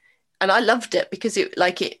and I loved it because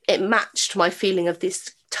it matched my feeling of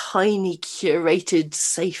this tiny, curated,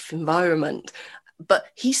 safe environment. But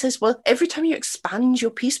he says, well, every time you expand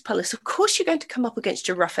your peace palace, of course you're going to come up against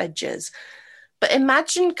your rough edges. But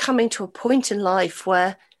imagine coming to a point in life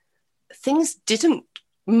where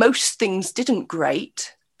most things didn't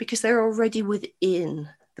great because they're already within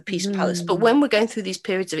the peace palace. But when we're going through these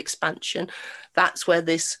periods of expansion, that's where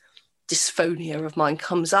this dysphonia of mine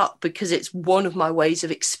comes up, because it's one of my ways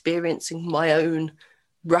of experiencing my own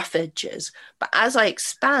rough edges. But as I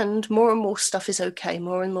expand, more and more stuff is okay,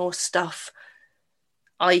 more and more stuff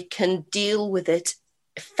I can deal with it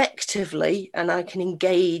effectively, and I can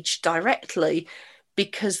engage directly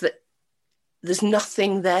because there's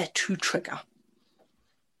nothing there to trigger.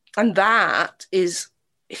 And that is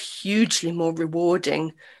hugely more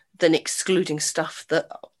rewarding than excluding stuff that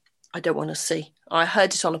I don't want to see. I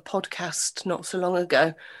heard it on a podcast not so long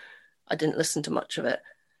ago. I didn't listen to much of it,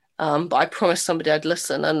 but I promised somebody I'd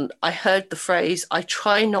listen. And I heard the phrase, I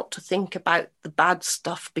try not to think about the bad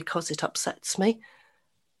stuff because it upsets me.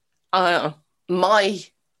 My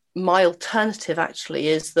alternative actually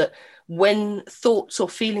is that when thoughts or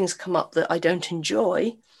feelings come up that I don't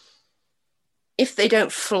enjoy, if they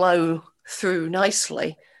don't flow through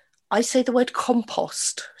nicely, I say the word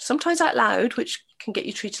compost, sometimes out loud, which can get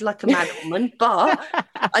you treated like a mad woman, but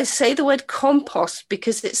I say the word compost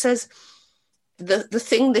because it says the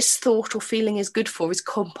thing this thought or feeling is good for is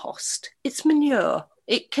compost. It's manure.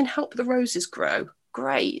 It can help the roses grow.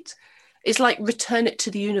 Great. It's like return it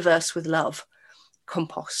to the universe with love,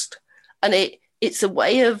 compost. And it's a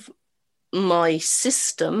way of my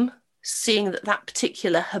system seeing that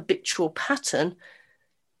particular habitual pattern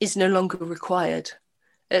is no longer required.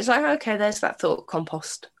 It's like, okay, there's that thought,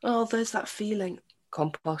 compost. Oh, there's that feeling,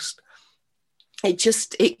 compost.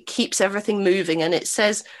 It keeps everything moving, and it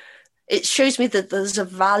shows me that there's a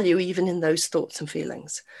value even in those thoughts and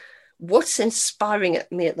feelings. What's inspiring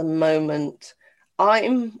me at the moment,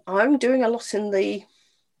 I'm doing a lot in the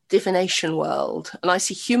divination world, and I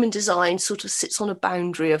see human design sort of sits on a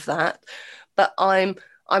boundary of that, but I'm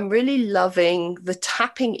really loving the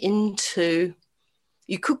tapping into,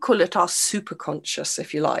 you could call it our superconscious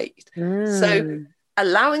if you like. So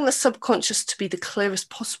allowing the subconscious to be the clearest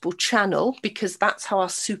possible channel, because that's how our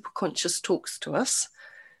superconscious talks to us.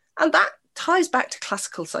 And that ties back to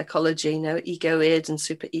classical psychology, ego, id, and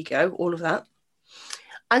superego, all of that.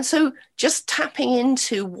 And so just tapping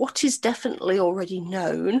into what is definitely already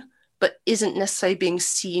known but isn't necessarily being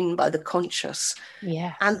seen by the conscious.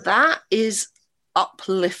 Yes. And that is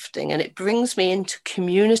uplifting, and it brings me into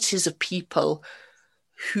communities of people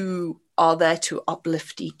who are there to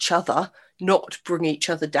uplift each other, not bring each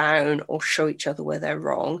other down or show each other where they're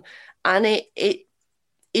wrong. And it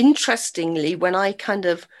interestingly, when I kind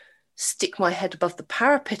of stick my head above the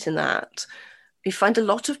parapet in that, you find a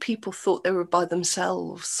lot of people thought they were by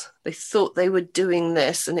themselves. They thought they were doing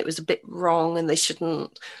this and it was a bit wrong and they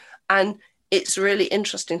shouldn't. And it's really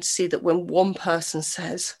interesting to see that when one person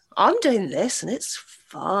says, I'm doing this and it's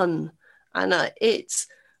fun, and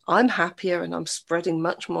I'm happier and I'm spreading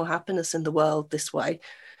much more happiness in the world this way,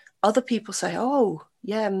 other people say, oh,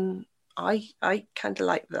 yeah, I kind of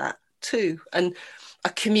like that too. And a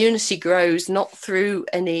community grows not through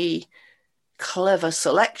any clever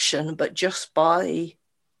selection, but just by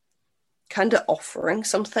kind of offering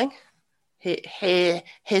something.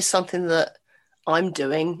 Here's something that I'm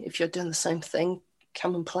doing. If you're doing the same thing,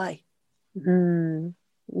 come and play.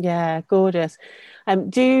 Yeah, gorgeous.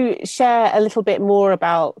 Do share a little bit more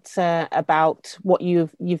about what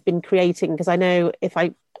you've been creating, because I know if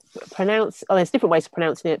I pronounce, there's different ways of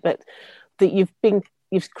pronouncing it, but that you've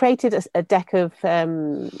created a deck of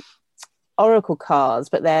oracle cards,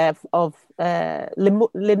 but they're of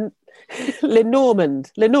Lenormand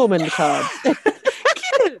cards.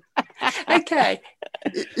 Okay.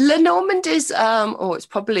 Lenormand is it's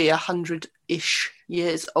probably 100-ish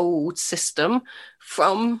years old system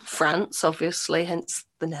from France, obviously, hence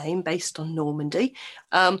the name, based on Normandy,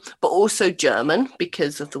 but also German,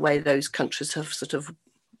 because of the way those countries have sort of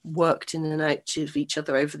worked in and out of each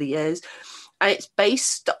other over the years. And it's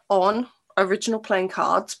based on original playing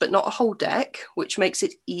cards, but not a whole deck, which makes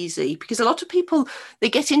it easy, because a lot of people, they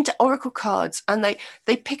get into oracle cards and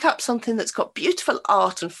they pick up something that's got beautiful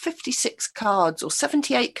art and 56 cards or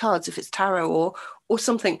 78 cards if it's tarot or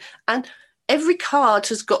something, and every card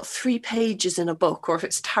has got 3 pages in a book, or if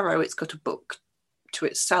it's tarot, it's got a book to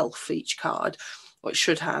itself, each card, or it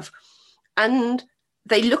should have. And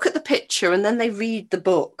they look at the picture and then they read the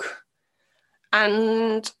book,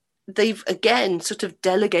 and they've again sort of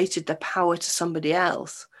delegated their power to somebody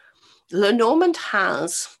else. Lenormand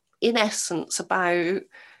has, in essence, about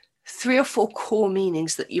 3 or 4 core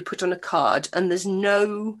meanings that you put on a card, and there's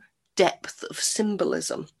no depth of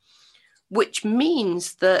symbolism, which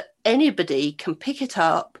means that anybody can pick it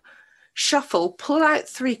up, shuffle, pull out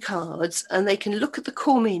 3 cards, and they can look at the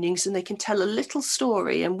core meanings and they can tell a little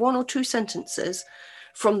story in 1 or 2 sentences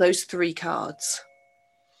from those 3 cards.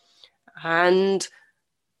 And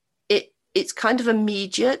it's kind of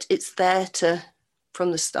immediate. It's there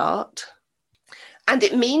from the start. And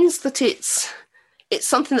it means that it's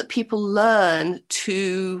something that people learn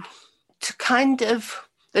to kind of,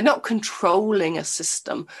 they're not controlling a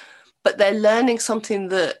system, but they're learning something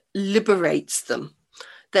that liberates them.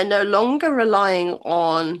 They're no longer relying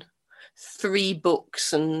on 3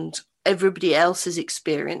 books and everybody else's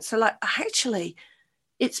experience. They're like, actually,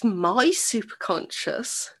 it's my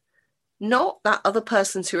superconscious, not that other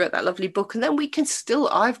person's who wrote that lovely book. And then we can still,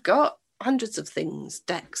 I've got hundreds of things,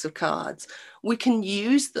 decks of cards. We can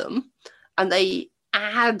use them and they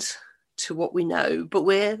add to what we know. But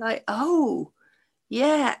we're like, oh,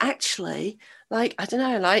 yeah, actually, like, I don't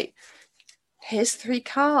know, like, here's 3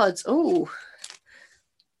 cards. Oh,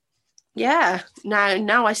 yeah.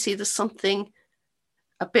 Now I see there's something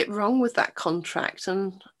a bit wrong with that contract.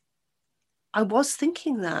 And I was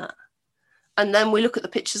thinking that. And then we look at the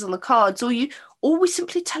pictures on the cards, or we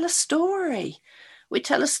simply tell a story. We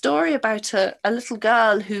tell a story about a little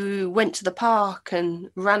girl who went to the park and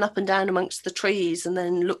ran up and down amongst the trees and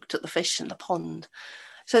then looked at the fish in the pond.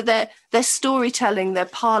 So they're storytelling, they're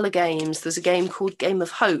parlour games. There's a game called Game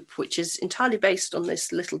of Hope, which is entirely based on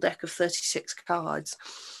this little deck of 36 cards,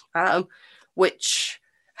 which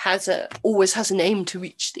always has an aim to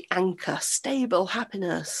reach the anchor, stable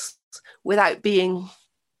happiness, without being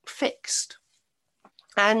fixed.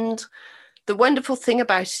 And the wonderful thing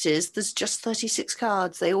about it is there's just 36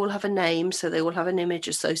 cards. They all have a name, so they all have an image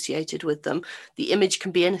associated with them. The image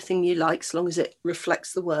can be anything you like, as long as it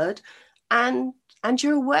reflects the word. And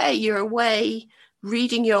you're away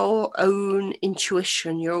reading your own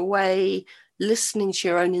intuition. You're away listening to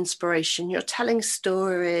your own inspiration. You're telling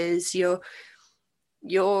stories. You're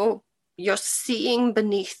seeing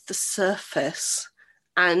beneath the surface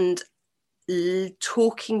and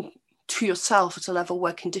talking to yourself at a level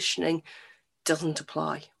where conditioning doesn't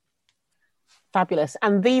apply. Fabulous.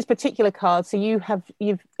 And these particular cards, so you've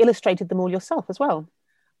illustrated them all yourself as well?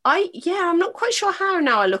 I'm not quite sure how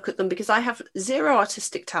now I look at them, because I have 0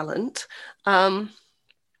 artistic talent. But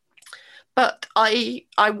I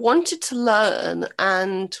wanted to learn,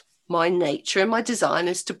 and my nature and my design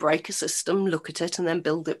is to break a system, look at it, and then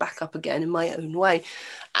build it back up again in my own way.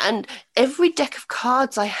 And every deck of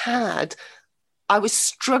cards I had, I was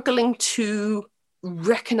struggling to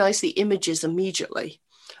recognize the images immediately.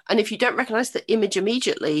 And if you don't recognize the image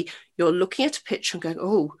immediately, you're looking at a picture and going,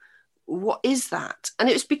 oh, what is that? And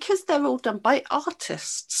it was because they're all done by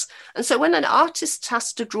artists. And so when an artist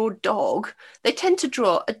has to draw a dog, they tend to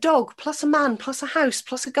draw a dog plus a man plus a house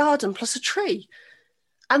plus a garden plus a tree.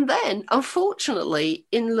 And then, unfortunately,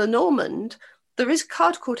 in Lenormand, there is a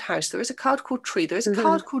card called house, there is a card called tree, there is a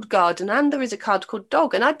card called garden, and there is a card called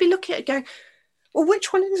dog. And I'd be looking at it going, well,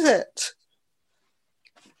 which one is it?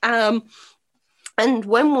 And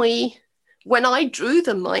when I drew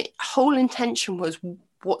them, my whole intention was,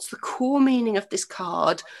 what's the core meaning of this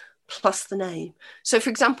card plus the name? So, for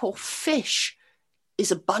example, fish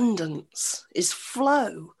is abundance, is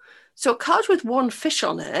flow. So a card with one fish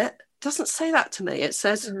on it doesn't say that to me. It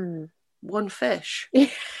says one fish.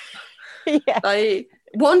 Yeah. Like,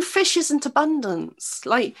 one fish isn't abundance.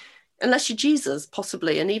 Like, unless you're Jesus,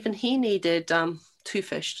 possibly. And even he needed 2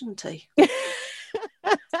 fish, didn't he?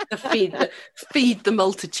 to feed the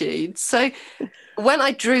multitudes. So when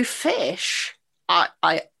I drew fish,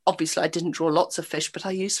 I obviously I didn't draw lots of fish, but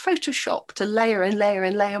I used Photoshop to layer and layer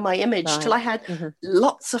and layer my image till I had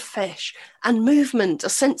lots of fish and movement, a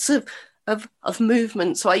sense of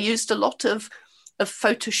movement. So I used a lot of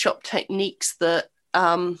Photoshop techniques that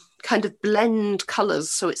kind of blend colours,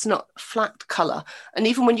 so it's not flat colour. And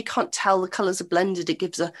even when you can't tell the colours are blended, it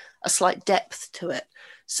gives a slight depth to it.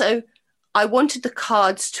 So I wanted the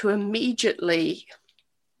cards to immediately,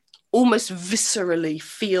 almost viscerally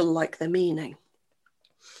feel like their meaning.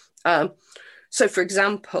 So, for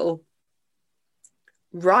example,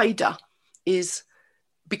 Rider is,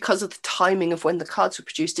 because of the timing of when the cards were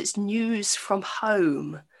produced, it's news from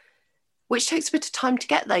home, which takes a bit of time to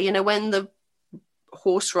get there. You know, when the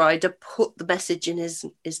horse rider put the message in his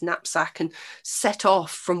knapsack and set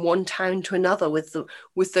off from one town to another with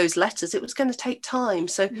those letters, it was going to take time.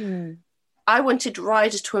 So I wanted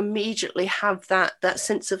Rider to immediately have that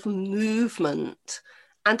sense of movement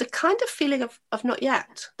and a kind of feeling of not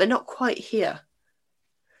yet. They're not quite here.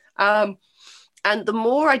 And the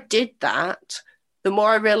more I did that, the more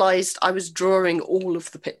I realized I was drawing all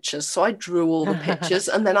of the pictures. So I drew all the pictures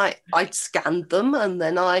and then I scanned them and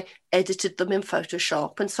then I edited them in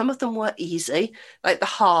Photoshop. And some of them were easy, like the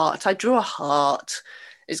heart. I drew a heart.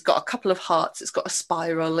 It's got a couple of hearts. It's got a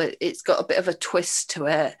spiral. It's got a bit of a twist to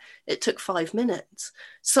it. It took 5 minutes.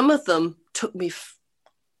 Some of them took me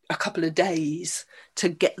a couple of days to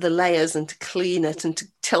get the layers and to clean it and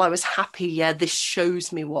till I was happy. Yeah, this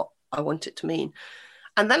shows me what I want it to mean.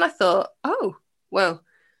 And then I thought, oh, well,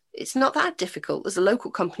 it's not that difficult. There's a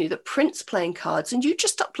local company that prints playing cards and you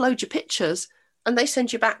just upload your pictures and they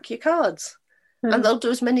send you back your cards and they'll do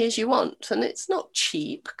as many as you want. And it's not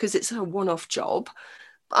cheap because it's a one-off job.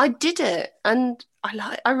 But I did it and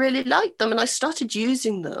I really liked them and I started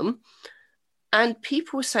using them. And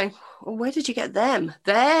people were saying, well, where did you get them?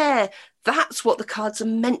 That's what the cards are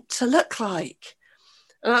meant to look like.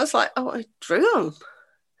 And I was like, oh, I drew them.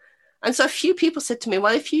 And so a few people said to me,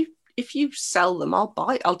 well, if you sell them,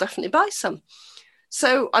 I'll definitely buy some.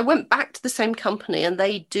 So I went back to the same company and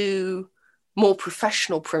they do more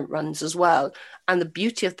professional print runs as well. And the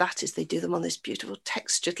beauty of that is they do them on this beautiful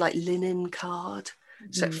textured like linen card.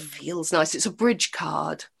 So it feels nice. It's a bridge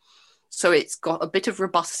card. So it's got a bit of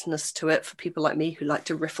robustness to it for people like me who like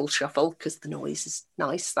to riffle shuffle because the noise is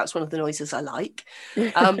nice. That's one of the noises I like.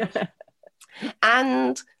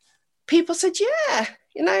 And people said, yeah,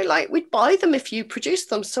 you know, like we'd buy them if you produced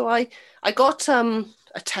them. So I got a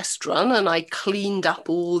test run and I cleaned up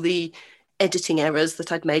all the editing errors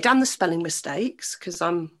that I'd made and the spelling mistakes because I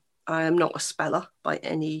am not a speller by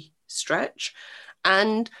any stretch.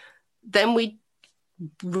 And then we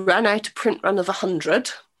ran out a print run of 100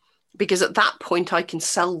 because at that point I can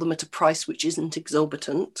sell them at a price which isn't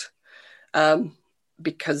exorbitant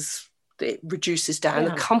because it reduces down.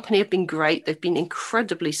 The company have been great. They've been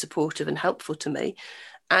incredibly supportive and helpful to me.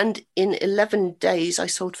 And in 11 days, I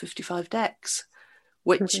sold 55 decks,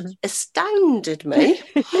 which astounded me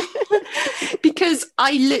because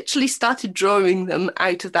I literally started drawing them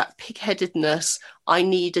out of that pig-headedness. I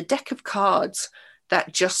need a deck of cards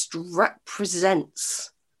that just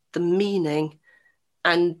represents the meaning.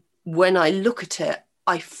 And when I look at it,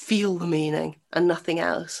 I feel the meaning and nothing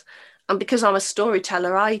else. And because I'm a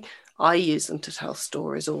storyteller, I I use them to tell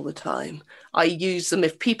stories all the time. I use them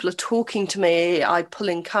if people are talking to me, I pull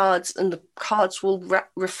in cards and the cards will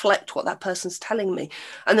reflect what that person's telling me.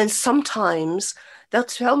 And then sometimes they'll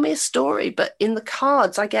tell me a story, but in the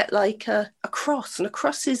cards I get like a cross, and a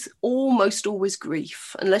cross is almost always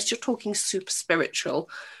grief, unless you're talking super spiritual,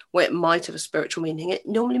 where it might have a spiritual meaning. It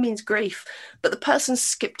normally means grief, but the person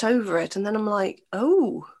skipped over it. And then I'm like,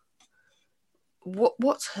 oh,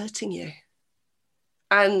 what's hurting you?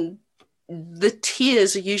 And the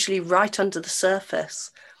tears are usually right under the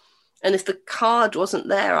surface. And if the card wasn't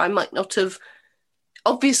there, I might not have.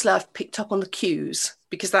 Obviously, I've picked up on the cues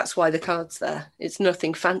because that's why the card's there. It's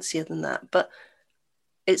nothing fancier than that. But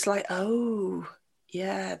it's like, oh,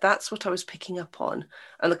 yeah, that's what I was picking up on.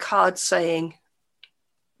 And the card's saying,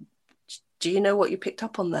 do you know what you picked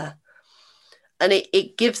up on there? And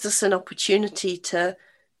it gives us an opportunity to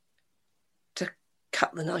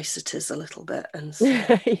cut the niceties a little bit and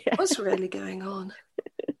say, what's really going on?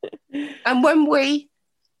 And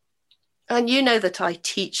and you know that I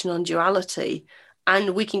teach non-duality,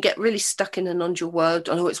 and we can get really stuck in a non-dual world.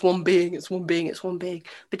 I know it's one being, it's one being, it's one being,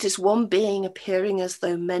 but it's one being appearing as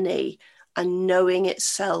though many and knowing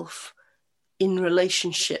itself in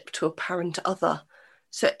relationship to a parent other.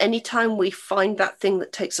 So anytime we find that thing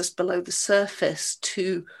that takes us below the surface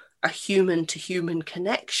to a human to human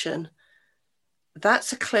connection,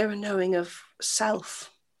 that's a clearer knowing of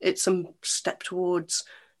self. It's a step towards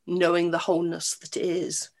knowing the wholeness that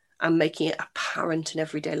is and making it apparent in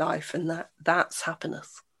everyday life, and that's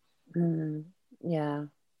happiness. Yeah,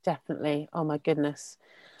 definitely. Oh my goodness.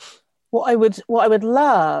 What I would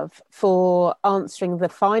love for answering the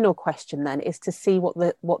final question then is to see what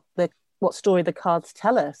story the cards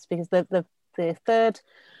tell us, because the third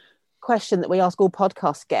question that we ask all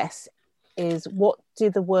podcast guests is, what do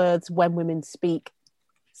the words "when women speak"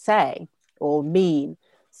 say or mean?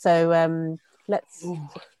 So let's.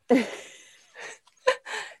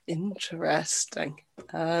 Interesting.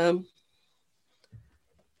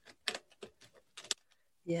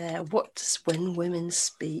 Yeah, what does "when women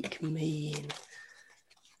speak" mean?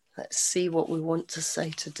 Let's see what we want to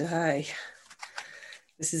say today.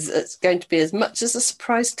 It's going to be as much as a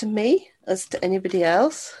surprise to me as to anybody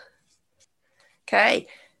else. Okay.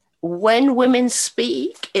 When women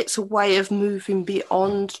speak, it's a way of moving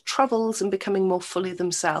beyond troubles and becoming more fully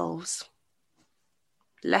themselves.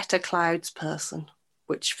 Letter clouds person,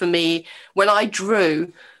 which for me, when I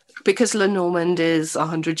drew, because Lenormand is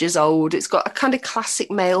 100 years old, it's got a kind of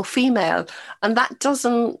classic male female, and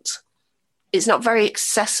it's not very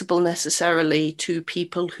accessible necessarily to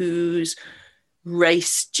people whose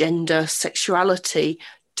race, gender, sexuality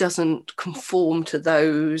doesn't conform to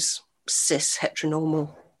those cis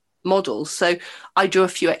heteronormal models. So I drew a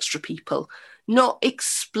few extra people, not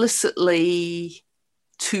explicitly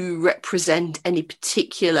to represent any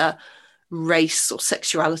particular race or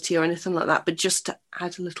sexuality or anything like that, but just to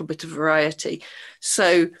add a little bit of variety.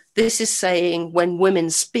 So this is saying when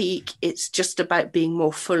women speak, it's just about being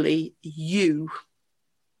more fully you,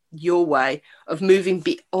 your way of moving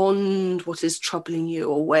beyond what is troubling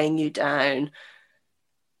you or weighing you down,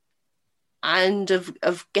 and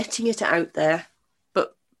of getting it out there,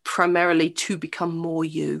 but primarily to become more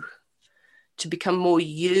you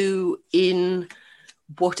in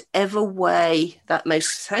whatever way that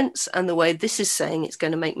makes sense. And the way this is saying it's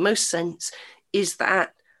going to make most sense is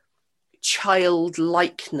that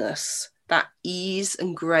childlikeness, that ease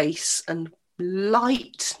and grace and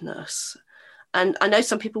lightness. And I know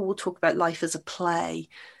some people will talk about life as a play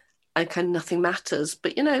and kind of nothing matters,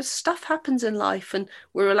 but stuff happens in life and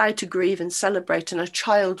we're allowed to grieve and celebrate, and a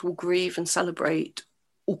child will grieve and celebrate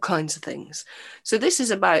all kinds of things. So this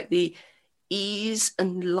is about the ease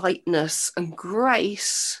and lightness and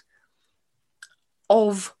grace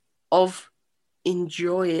of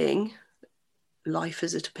enjoying life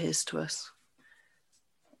as it appears to us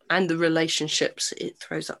and the relationships it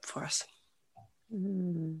throws up for us.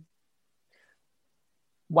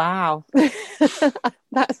 Wow.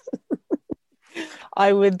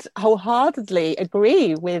 I would wholeheartedly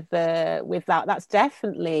agree with that. That's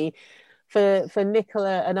definitely for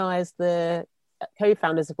Nicola and I, as the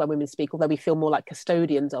co-founders of When Women Speak, although we feel more like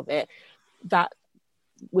custodians of it, that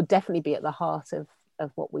would definitely be at the heart of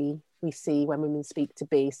what we see When Women Speak to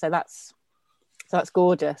be. So that's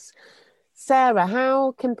gorgeous. Sarah,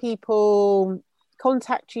 how can people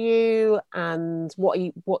contact you, and what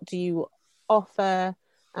do you offer?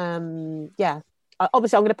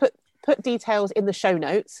 Obviously I'm going to put details in the show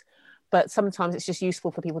notes, but sometimes it's just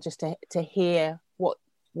useful for people just to hear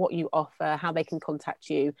what you offer, how they can contact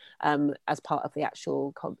you as part of the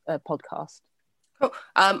actual podcast. Cool.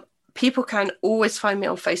 People can always find me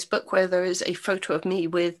on Facebook, where there is a photo of me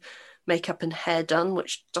with makeup and hair done,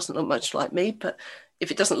 which doesn't look much like me, but if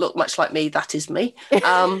it doesn't look much like me, that is me.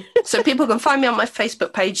 So people can find me on my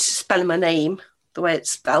Facebook page, spelling my name the way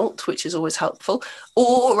it's spelt, which is always helpful,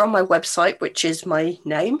 or on my website, which is my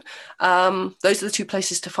name. Those are the two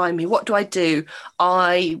places to find me. What do?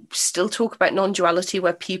 I still talk about non-duality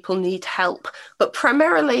where people need help, but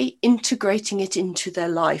primarily integrating it into their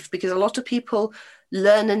life, because a lot of people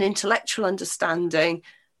learn an intellectual understanding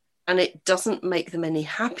and it doesn't make them any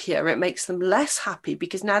happier. It makes them less happy,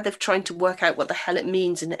 because now they're trying to work out what the hell it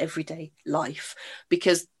means in everyday life,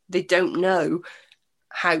 because they don't know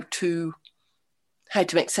how to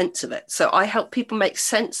make sense of it. So I help people make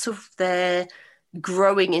sense of their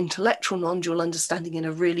growing intellectual non-dual understanding in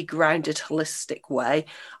a really grounded, holistic way.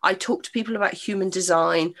 I talk to people about human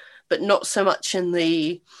design, but not so much in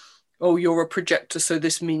the, oh, you're a projector, so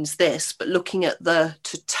this means this, but looking at the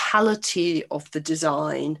totality of the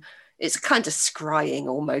design. It's kind of scrying,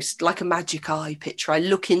 almost like a magic eye picture. I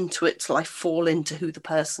look into it till I fall into who the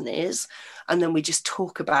person is, and then we just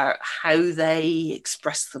talk about how they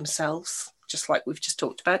express themselves, just like we've just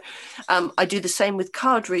talked about. I do the same with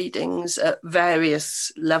card readings at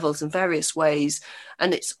various levels and various ways.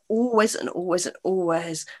 And it's always and always and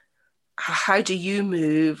always, how do you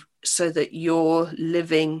move so that you're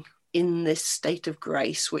living in this state of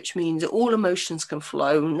grace, which means that all emotions can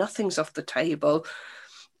flow, nothing's off the table,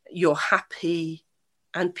 you're happy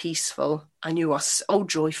and peaceful, and you are so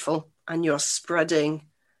joyful, and you're spreading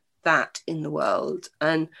that in the world.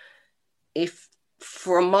 And if,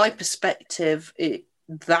 from my perspective,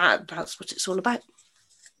 that's what it's all about.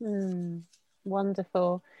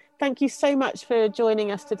 Wonderful. Thank you so much for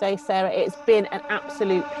joining us today, Sarah. It's been an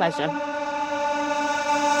absolute pleasure.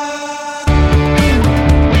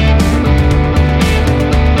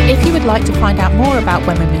 If you would like to find out more about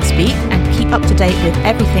When Women Speak and keep up to date with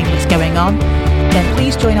everything that's going on, then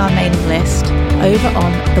please join our mailing list over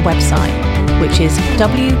on the website, which is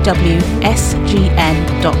www.sgn.com,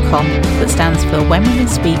 that stands for When Women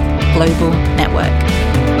Speak Global Network.